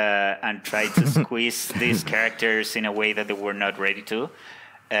and try to squeeze these characters in a way that they were not ready to.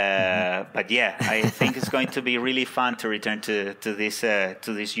 But yeah, I think it's going to be really fun to return to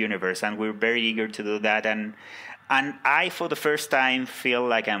this universe, and we're very eager to do that. And I, for the first time, feel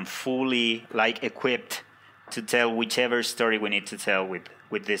like I'm fully like equipped to tell whichever story we need to tell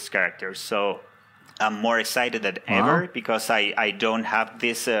with these characters. So I'm more excited than ever, because I don't have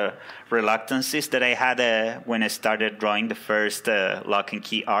these reluctances that I had when I started drawing the first Locke and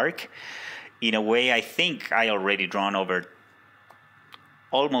Key arc. In a way, I think I already drawn over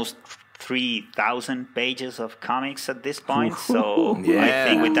almost 3,000 pages of comics at this point. So I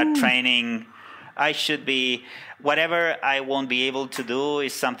think with that training, I should be, whatever I won't be able to do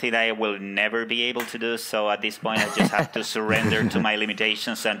is something I will never be able to do. So at this point, I just have to surrender to my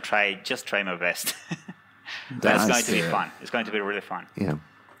limitations and try my best. That's going to be fun. It's going to be really fun. Yeah.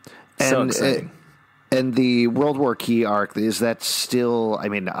 So exciting. And the World War Key arc, is that still, I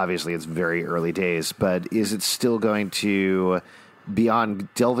mean, obviously it's very early days, but is it still going to,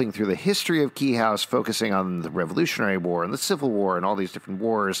 beyond delving through the history of Key House, focusing on the Revolutionary War and the Civil War and all these different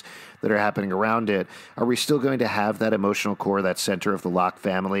wars that are happening around it, are we still going to have that emotional core, that center of the Locke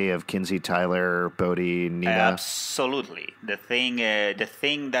family of Kinsey, Tyler, Bodhi, Nina? Absolutely. The thing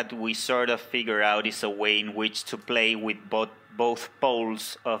that we sort of figure out is a way in which to play with both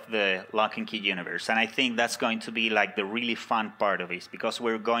poles of the Locke and Key universe. And I think that's going to be like the really fun part of it, because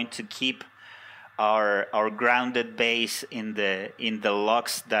we're going to keep our grounded base in the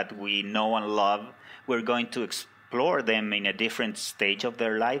Lockes that we know and love. We're going to explore them in a different stage of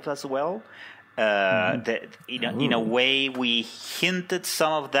their life as well. In a way, we hinted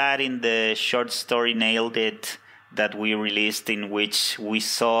some of that in the short story Nailed It that we released, in which we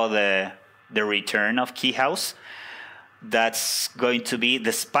saw the return of Key House. That's going to be,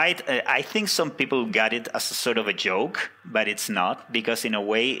 despite, I think some people got it as a sort of a joke, but it's not, because in a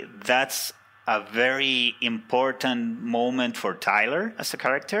way, that's a very important moment for Tyler as a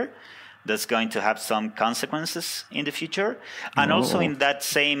character that's going to have some consequences in the future. And also in that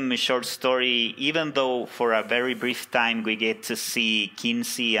same short story, even though for a very brief time we get to see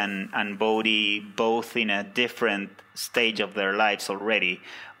Kinsey and Bodhi both in a different stage of their lives already.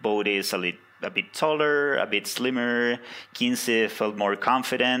 Bodhi is a bit taller, a bit slimmer. Kinsey felt more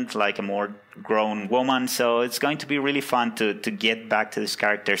confident, like a more grown woman. So it's going to be really fun to get back to these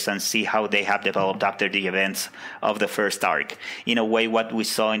characters and see how they have developed after the events of the first arc. In a way, what we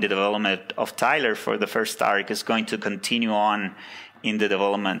saw in the development of Tyler for the first arc is going to continue on in the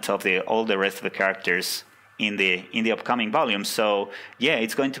development of all the rest of the characters in the upcoming volumes. So yeah,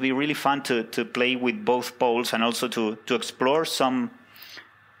 it's going to be really fun to play with both poles, and also to explore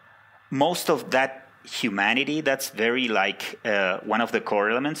most of that humanity that's very like one of the core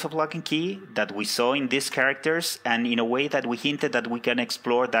elements of Locke and Key that we saw in these characters, and in a way that we hinted that we can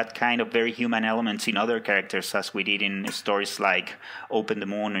explore that kind of very human elements in other characters, as we did in stories like Open the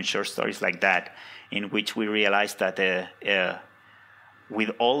Moon and short stories like that, in which we realized that with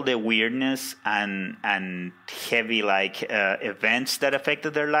all the weirdness and heavy like events that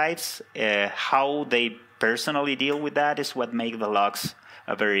affected their lives, how they personally deal with that is what makes the Lockes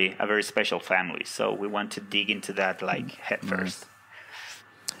a very special family. So we want to dig into that like head first.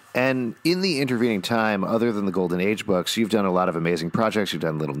 And in the intervening time, other than the Golden Age books, you've done a lot of amazing projects. You've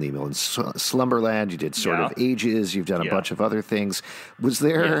done Little Nemo in Slumberland. You did Sword of Ages. You've done a bunch of other things. Was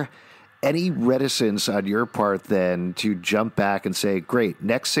there any reticence on your part then to jump back and say, great,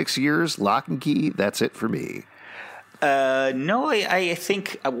 next 6 years, Locke and Key, that's it for me? No, I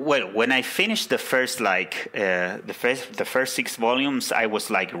think when I finished the first the first 6 volumes, I was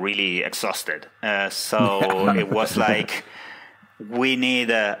like really exhausted. So it was like we need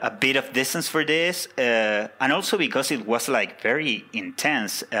a bit of distance for this, and also because it was like very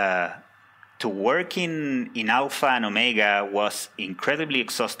intense. To work in Alpha and Omega was incredibly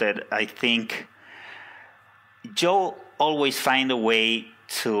exhausted. I think Joe always find a way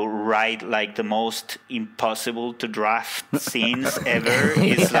to write like the most impossible to draft scenes ever.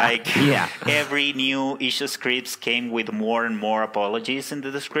 It's every new issue scripts came with more and more apologies in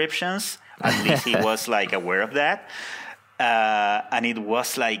the descriptions. At least he was like aware of that. And it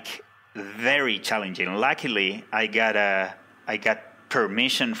was like very challenging. Luckily, I got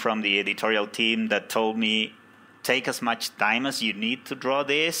permission from the editorial team that told me, take as much time as you need to draw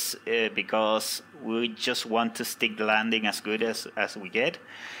this because we just want to stick the landing as good as we get.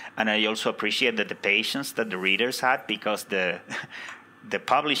 And I also appreciate the patience that the readers had, because the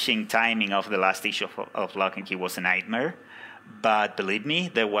publishing timing of the last issue of Locke & Key was a nightmare. But believe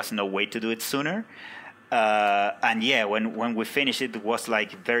me, there was no way to do it sooner. And yeah, when we finished it was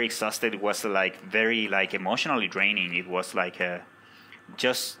like very exhausted. It was like very like emotionally draining. It was like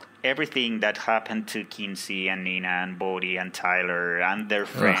just everything that happened to Kinsey and Nina and Bodhi and Tyler and their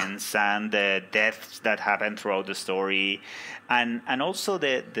friends and the deaths that happened throughout the story, and also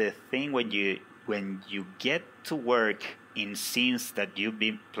the thing when you get to work in scenes that you've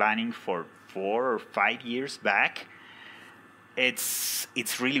been planning for 4 or 5 years back, it's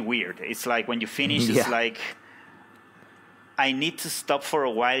really weird. It's like when you finish, it's like I need to stop for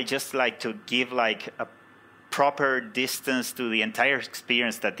a while just like to give like a proper distance to the entire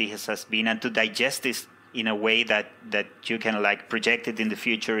experience that this has been, and to digest this in a way that you can like project it in the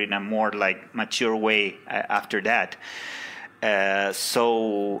future in a more like mature way after that.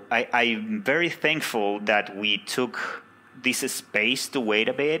 So I'm very thankful that we took this space to wait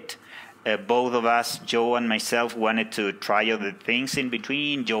a bit. Both of us, Joe and myself, wanted to try other things in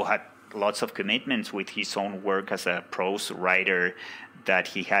between. Joe had lots of commitments with his own work as a prose writer that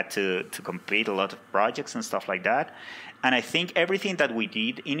he had to complete a lot of projects and stuff like that. And I think everything that we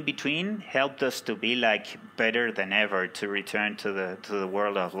did in between helped us to be like better than ever to return to the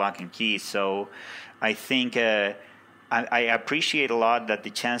world of Locke and Key. So I think I appreciate a lot that the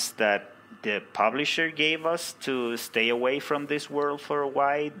chance that the publisher gave us to stay away from this world for a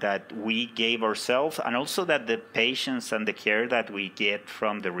while, that we gave ourselves, and also that the patience and the care that we get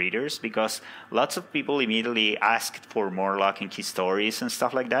from the readers, because lots of people immediately asked for more Locke and Key stories and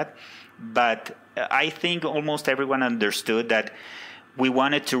stuff like that. But I think almost everyone understood that we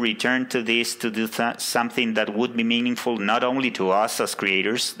wanted to return to this to do something that would be meaningful not only to us as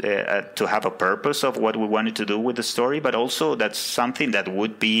creators, to have a purpose of what we wanted to do with the story, but also that's something that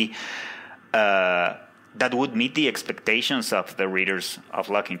would be that would meet the expectations of the readers of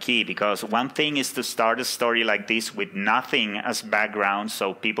Locke and Key. Because one thing is to start a story like this with nothing as background,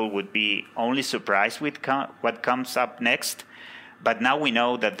 so people would be only surprised with what comes up next. But now we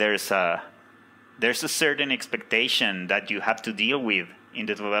know that there's a certain expectation that you have to deal with in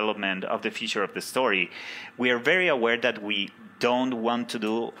the development of the future of the story. We are very aware that we don't want to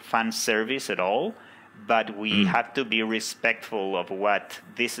do fan service at all, but we have to be respectful of what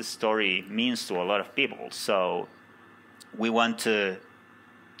this story means to a lot of people. So we want to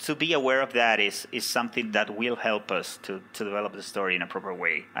be aware of that is something that will help us to develop the story in a proper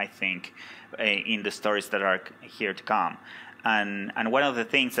way, I think, in the stories that are here to come. And one of the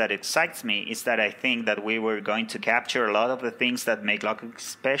things that excites me is that I think that we were going to capture a lot of the things that make Locke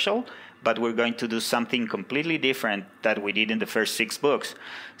special, but we're going to do something completely different that we did in the first 6 books.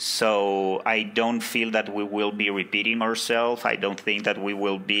 So I don't feel that we will be repeating ourselves. I don't think that we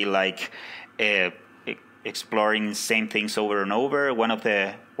will be like exploring the same things over and over. One of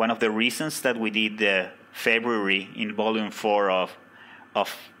the reasons that we did February in Volume 4 of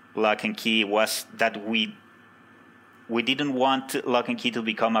Locke and Key was that we didn't want Locke and Key to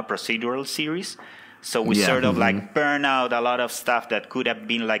become a procedural series. So we sort of like burn out a lot of stuff that could have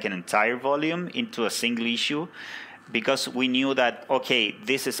been like an entire volume into a single issue, because we knew that, okay,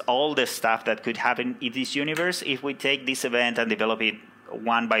 this is all the stuff that could happen in this universe. If we take this event and develop it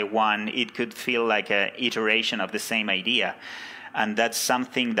one by one, it could feel like an iteration of the same idea. And that's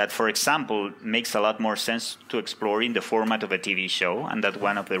something that, for example, makes a lot more sense to explore in the format of a TV show. And that's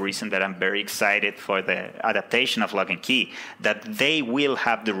one of the reasons that I'm very excited for the adaptation of Locke and Key, that they will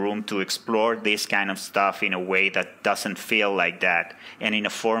have the room to explore this kind of stuff in a way that doesn't feel like that, and in a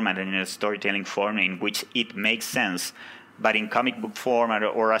format and in a storytelling form in which it makes sense but in comic book form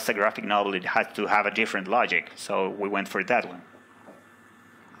or as a graphic novel, it had to have a different logic. So we went for that one.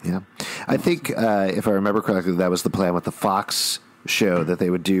 Yeah. I think, if I remember correctly, that was the plan with the Fox show, that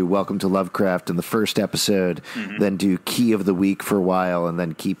they would do Welcome to Lovecraft in the first episode, then do Key of the Week for a while, and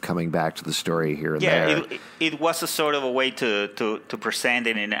then keep coming back to the story here and there. Yeah, it was a sort of a way to present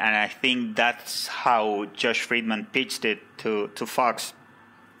it, and I think that's how Josh Friedman pitched it to Fox,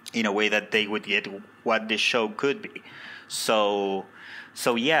 in a way that they would get what the show could be. So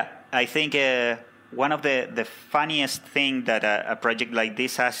yeah, I think one of the funniest thing that a project like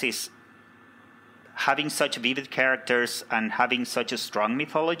this has is having such vivid characters and having such a strong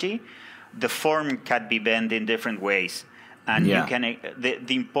mythology. The form can be bent in different ways, and you can.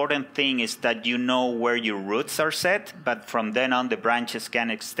 The important thing is that you know where your roots are set, but from then on, the branches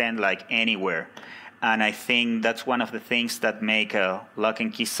can extend like anywhere. And I think that's one of the things that make Locke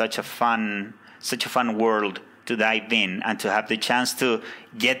Key such a fun world to dive in, and to have the chance to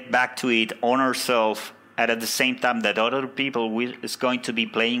get back to it on ourselves, and at the same time that other people is going to be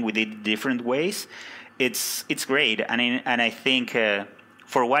playing with it different ways. It's great, and I think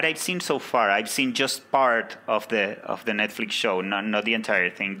for what I've seen so far, I've seen just part of the Netflix show, not the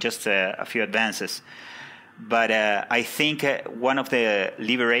entire thing, just a few advances. But I think one of the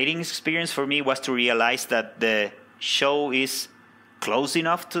liberating experience for me was to realize that the show is close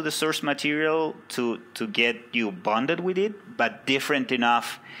enough to the source material to get you bonded with it, but different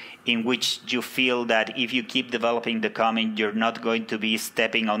enough in which you feel that if you keep developing the comic, you're not going to be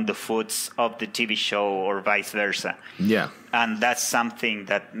stepping on the foots of the TV show or vice versa. Yeah. And that's something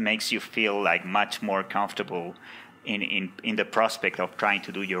that makes you feel like much more comfortable in the prospect of trying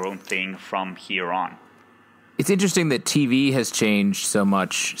to do your own thing from here on. It's interesting that TV has changed so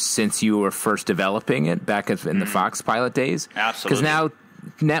much since you were first developing it back in the Fox pilot days. Absolutely. Because now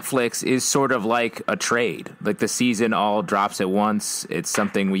Netflix is sort of like a trade. Like the season all drops at once. It's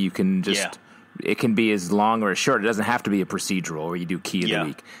something where you can just... It can be as long or as short. It doesn't have to be a procedural where you do Key of the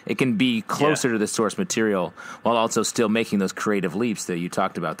Week. It can be closer to the source material while also still making those creative leaps that you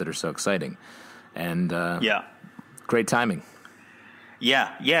talked about that are so exciting. And great timing.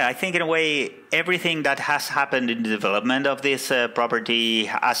 Yeah. I think in a way, everything that has happened in the development of this property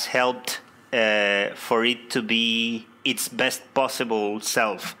has helped for it to be its best possible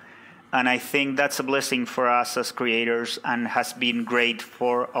self. And I think that's a blessing for us as creators and has been great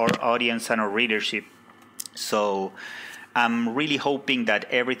for our audience and our readership. So I'm really hoping that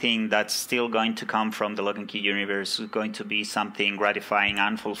everything that's still going to come from the Locke Key universe is going to be something gratifying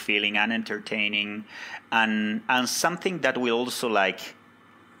and fulfilling and entertaining, and something that will also like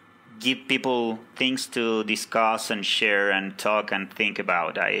give people things to discuss and share and talk and think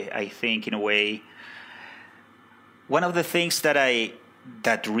about. I think in a way, one of the things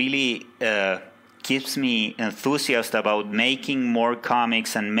that really keeps me enthusiastic about making more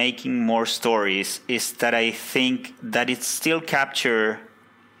comics and making more stories is that I think that it still captures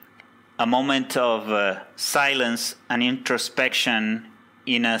a moment of silence and introspection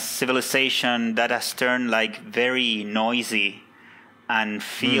in a civilization that has turned like very noisy and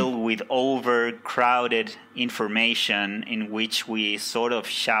filled with overcrowded information, in which we sort of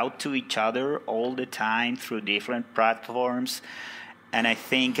shout to each other all the time through different platforms. And I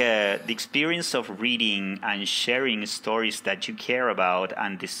think the experience of reading and sharing stories that you care about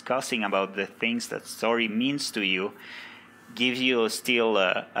and discussing about the things that story means to you gives you still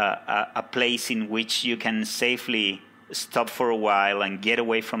a place in which you can safely stop for a while and get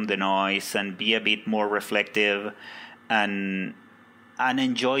away from the noise and be a bit more reflective and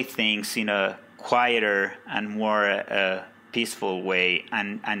enjoy things in a quieter and more peaceful way,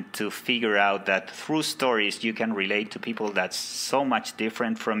 and to figure out that through stories you can relate to people that's so much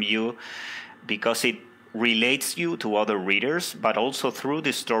different from you, because it relates you to other readers, but also through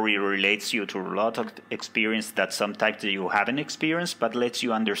the story relates you to a lot of experience that sometimes you haven't experienced, but lets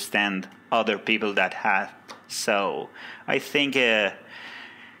you understand other people that have. So I think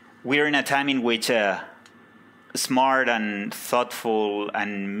we're in a time in which smart and thoughtful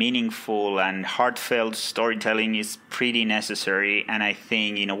and meaningful and heartfelt storytelling is pretty necessary, and I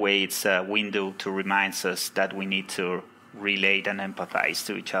think in a way it's a window to remind us that we need to relate and empathize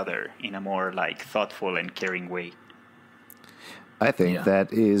to each other in a more like thoughtful and caring way. I think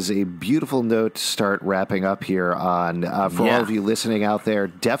that is a beautiful note to start wrapping up here on. For all of you listening out there,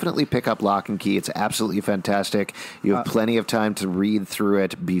 definitely pick up Locke Key. It's absolutely fantastic. You have plenty of time to read through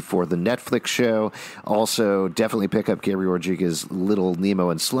it before the Netflix show. Also, definitely pick up Gabriel Rodriguez's Little Nemo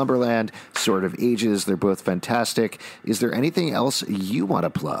and Slumberland, Sword of Ages. They're both fantastic. Is there anything else you want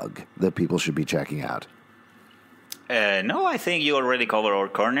to plug that people should be checking out? No, I think you already covered all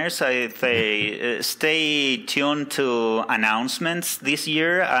corners. I say stay tuned to announcements this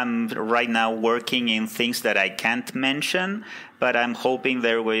year. I'm right now working in things that I can't mention, but I'm hoping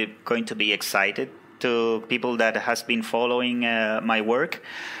they're going to be excited to people that has been following my work.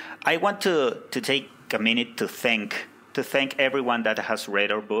 I want to take a minute to thank everyone that has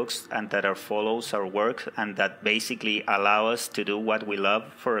read our books and that follows our work and that basically allow us to do what we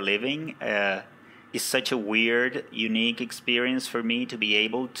love for a living. It's such a weird, unique experience for me to be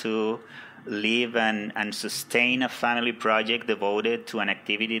able to live and sustain a family project devoted to an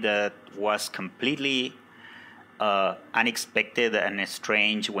activity that was completely unexpected and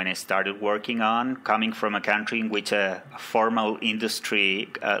strange when I started working on, coming from a country in which a formal industry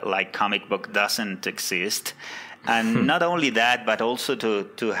like comic book doesn't exist. And not only that, but also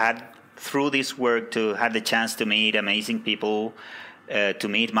to have, through this work, to have the chance to meet amazing people, to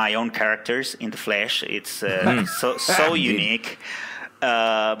meet my own characters in the flesh. It's so unique.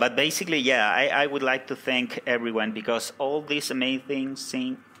 But basically, yeah, I would like to thank everyone because all these amazing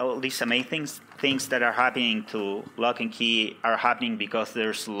things that are happening to Locke & Key are happening because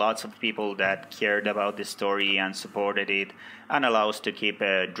there's lots of people that cared about the story and supported it and allow us to keep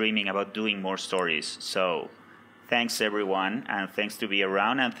dreaming about doing more stories. So thanks, everyone, and thanks to be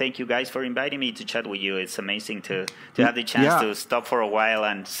around. And thank you guys for inviting me to chat with you. It's amazing to have the chance to stop for a while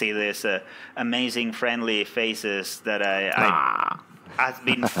and see these amazing, friendly faces that I've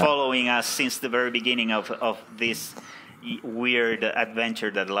been following us since the very beginning of this weird adventure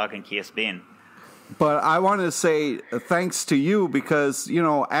that Locke & Key has been. But I want to say thanks to you because,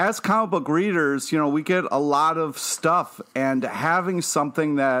 as comic book readers, we get a lot of stuff, and having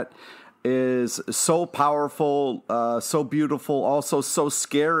something that is so powerful, so beautiful, also so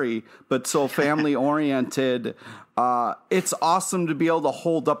scary, but so family oriented. It's awesome to be able to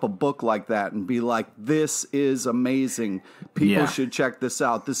hold up a book like that and be like, this is amazing. People should check this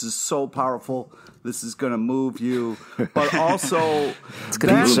out. This is so powerful. This is going to move you. But also,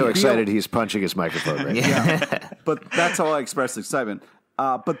 he's so excited he's punching his microphone right now. Yeah, but that's how I express excitement.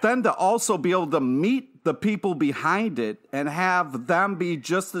 But then to also be able to meet the people behind it and have them be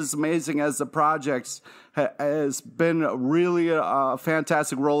just as amazing as the projects has been really a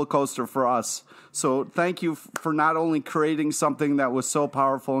fantastic roller coaster for us. So thank you for not only creating something that was so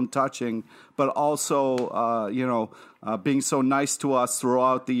powerful and touching, but also, being so nice to us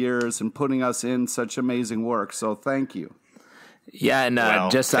throughout the years and putting us in such amazing work. So thank you. Yeah, and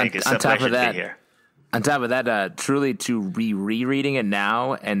just on top of that. On top of that, truly to be rereading it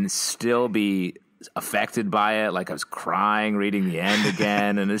now and still be affected by it, like I was crying reading the end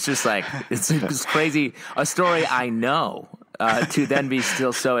again, and it's just like it's crazy. A story I know to then be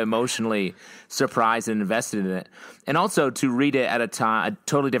still so emotionally surprised and invested in it, and also to read it at a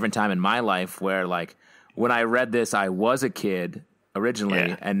totally different time in my life, where like when I read this, I was a kid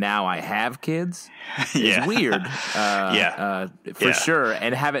originally, and now I have kids. It's weird, for sure.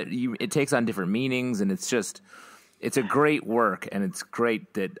 And it takes on different meanings, and it's a great work, and it's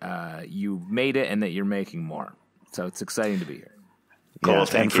great that you made it and that you're making more. So it's exciting to be here. Cool,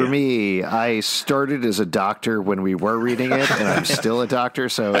 and for me, I started as a doctor when we were reading it, and I'm still a doctor,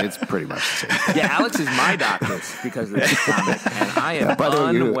 so it's pretty much the same. Yeah, Alex is my doctor because of this comic, and I am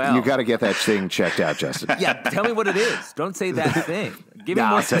unwell. You got to get that thing checked out, Justin. Yeah, tell me what it is. Don't say that thing. Give me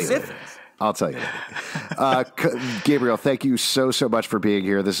more specifics. I'll tell you. Gabriel, thank you so much for being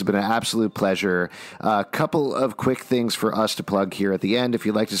here. This has been an absolute pleasure. A couple of quick things for us to plug here at the end. If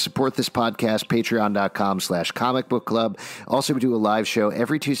you'd like to support this podcast, patreon.com/comicbookclub. Also, we do a live show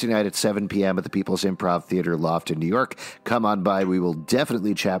every Tuesday night at 7 p.m. at the People's Improv Theater Loft in New York. Come on by. We will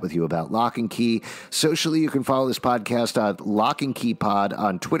definitely chat with you about Locke & Key. Socially, you can follow this podcast on Locke & Key Pod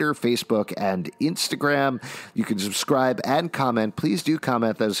on Twitter, Facebook, and Instagram. You can subscribe and comment. Please do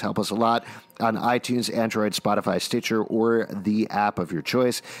comment. Those help us a lot. On iTunes, Android, Spotify, Stitcher, or the app of your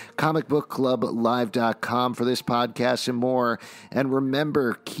choice. comicbookclublive.com for this podcast and more. And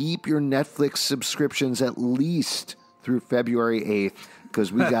remember, keep your Netflix subscriptions at least through February 8th,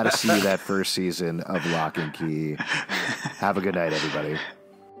 because we got to see that first season of Locke & Key. Have a good night, everybody.